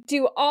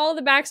do all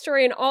the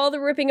backstory and all the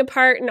ripping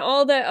apart and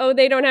all the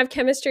they don't have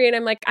chemistry, and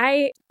I'm like,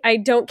 I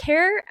don't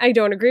care. I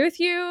don't agree with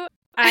you.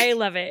 I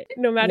love it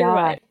no matter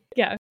what.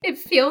 Yeah. It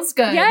feels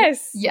good.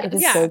 Yes. It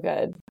is so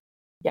good.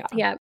 Yeah.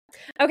 Yeah.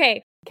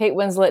 Okay. Kate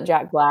Winslet,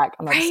 Jack Black.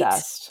 I'm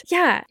obsessed.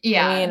 Yeah.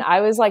 Yeah. I mean, I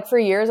was like, for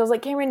years, I was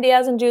like, Cameron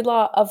Diaz and Jude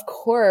Law, of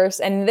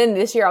course. And then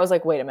this year, I was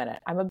like, wait a minute.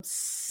 I'm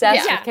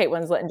obsessed with Kate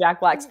Winslet and Jack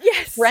Black's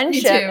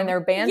friendship and their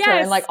banter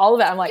and like all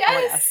of it. I'm like, oh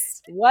my gosh,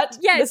 what?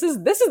 Yes.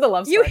 This is the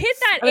love story. You hit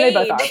that age,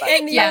 they both are,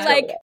 and you're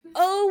like,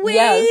 oh,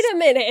 wait a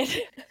minute.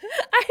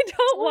 I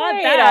don't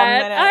want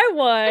that. I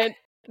want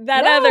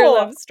that other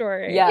love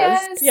story.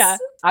 Yes. Yeah.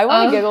 I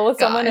want to giggle with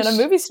someone in a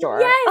movie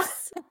store.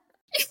 Yes.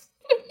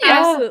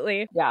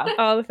 Absolutely. Yeah.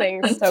 All the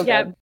things. So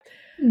good.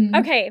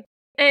 Okay.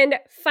 And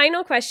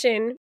final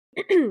question.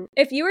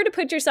 If you were to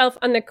put yourself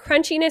on the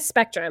crunchiness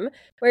spectrum,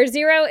 where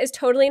 0 is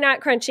totally not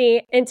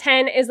crunchy and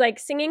 10 is like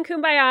singing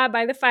Kumbaya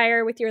by the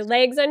fire with your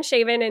legs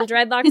unshaven and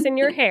dreadlocks in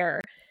your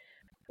hair,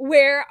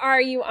 where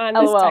are you on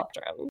the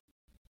spectrum?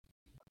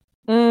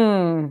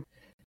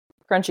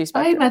 Crunchy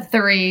spectrum. I'm a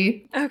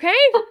 3. Okay.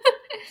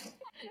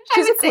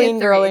 She's a clean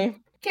girly.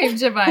 Came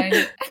to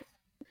mind.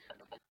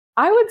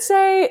 I would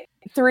say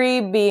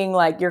 3 being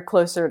like you're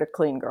closer to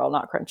clean girl,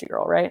 not crunchy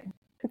girl, right?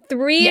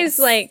 3 is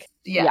like...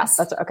 Yes.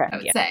 That's okay. I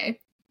would say.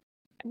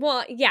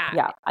 Well, yeah.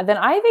 Yeah. Then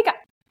I think...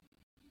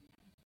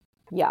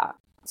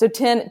 So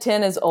 10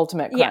 is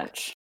ultimate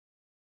crunch.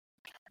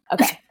 Yeah.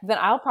 Okay. Then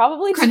I'll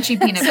probably... Crunchy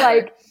peanut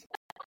butter.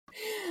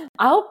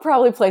 I'll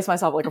probably place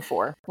myself like a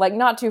 4. Like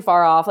not too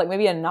far off. Like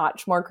maybe a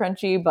notch more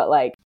crunchy, but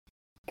like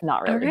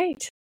not really. All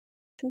right.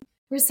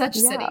 We're such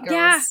city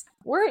girls.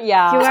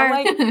 Yeah. I'm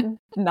like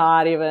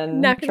not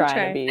even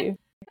trying to be.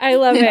 I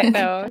love it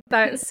though.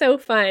 That's so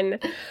fun.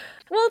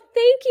 Well,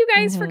 thank you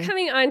guys for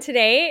coming on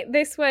today.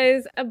 This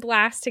was a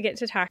blast to get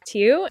to talk to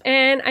you,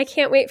 and I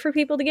can't wait for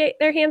people to get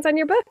their hands on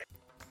your book.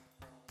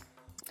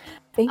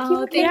 Thank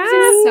you. Thank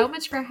you so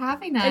much for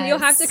having us. And you'll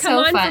have to come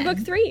on for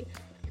book 3.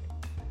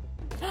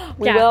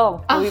 We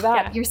will. We'll be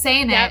back. Yeah, you're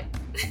saying it.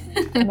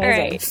 Amazing. All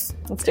right.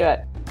 Let's do it.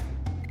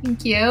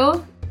 Thank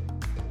you.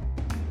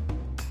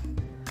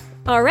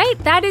 All right,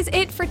 that is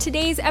it for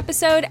today's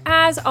episode.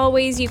 As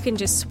always, you can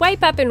just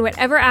swipe up in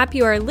whatever app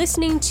you are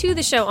listening to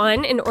the show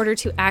on in order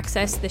to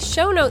access the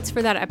show notes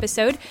for that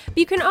episode. But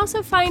you can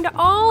also find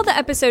all the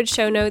episode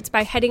show notes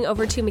by heading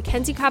over to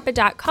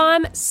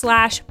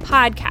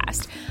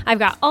mackenziekoppa.com/podcast. I've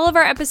got all of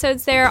our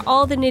episodes there,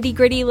 all the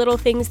nitty-gritty little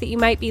things that you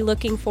might be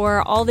looking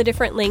for, all the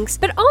different links,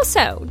 but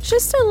also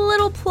just a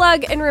little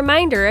plug and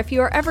reminder, if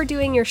you are ever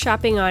doing your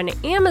shopping on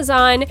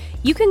Amazon,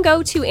 you can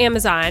go to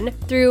Amazon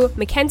through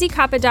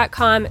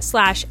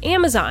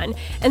mackenziekappa.com/Amazon,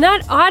 and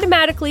that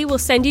automatically will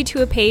send you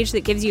to a page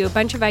that gives you a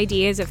bunch of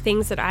ideas of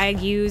things that I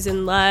use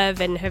and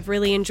love and have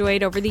really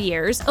enjoyed over the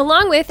years,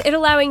 along with it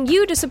allowing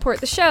you to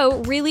support the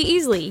show really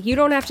easily. You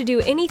don't have to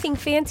do anything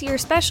fancy or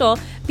special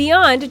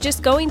beyond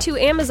just going to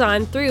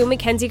Amazon through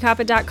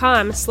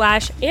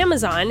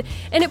mackenziekappa.com/Amazon,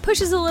 and it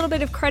pushes a little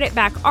bit of credit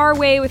back our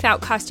way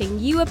without costing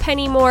you a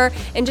penny more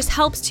and just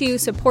helps to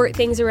support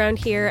things around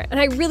here. And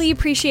I really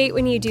appreciate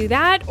when you do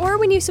that or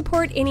when you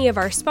support any of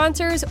our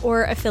sponsors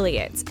or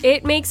affiliates.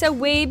 It makes a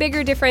way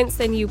bigger difference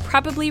than you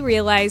probably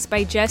realize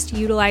by just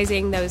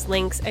utilizing those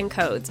links and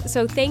codes.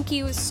 So thank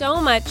you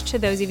so much to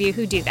those of you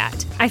who do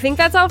that. I think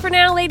that's all for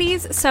now,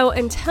 ladies. So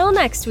until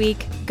next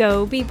week,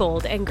 go be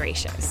bold and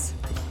gracious.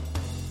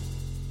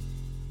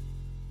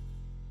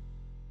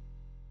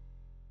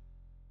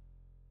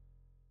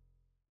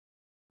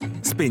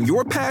 Spin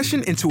your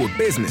passion into a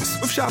business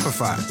with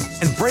Shopify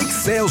and break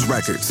sales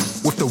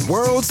records with the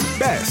world's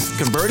best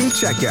converting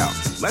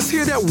checkout. Let's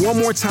hear that one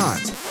more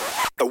time.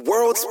 The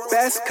world's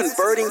best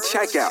converting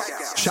checkout.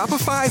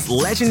 Shopify's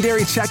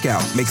legendary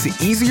checkout makes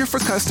it easier for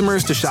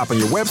customers to shop on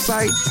your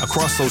website,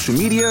 across social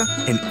media,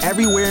 and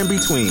everywhere in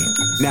between.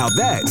 Now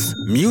that's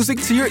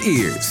music to your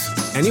ears.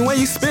 Any way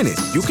you spin it,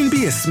 you can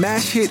be a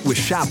smash hit with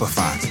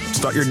Shopify.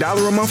 Start your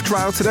 $1 a month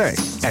trial today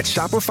at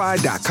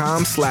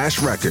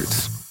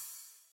shopify.com/records.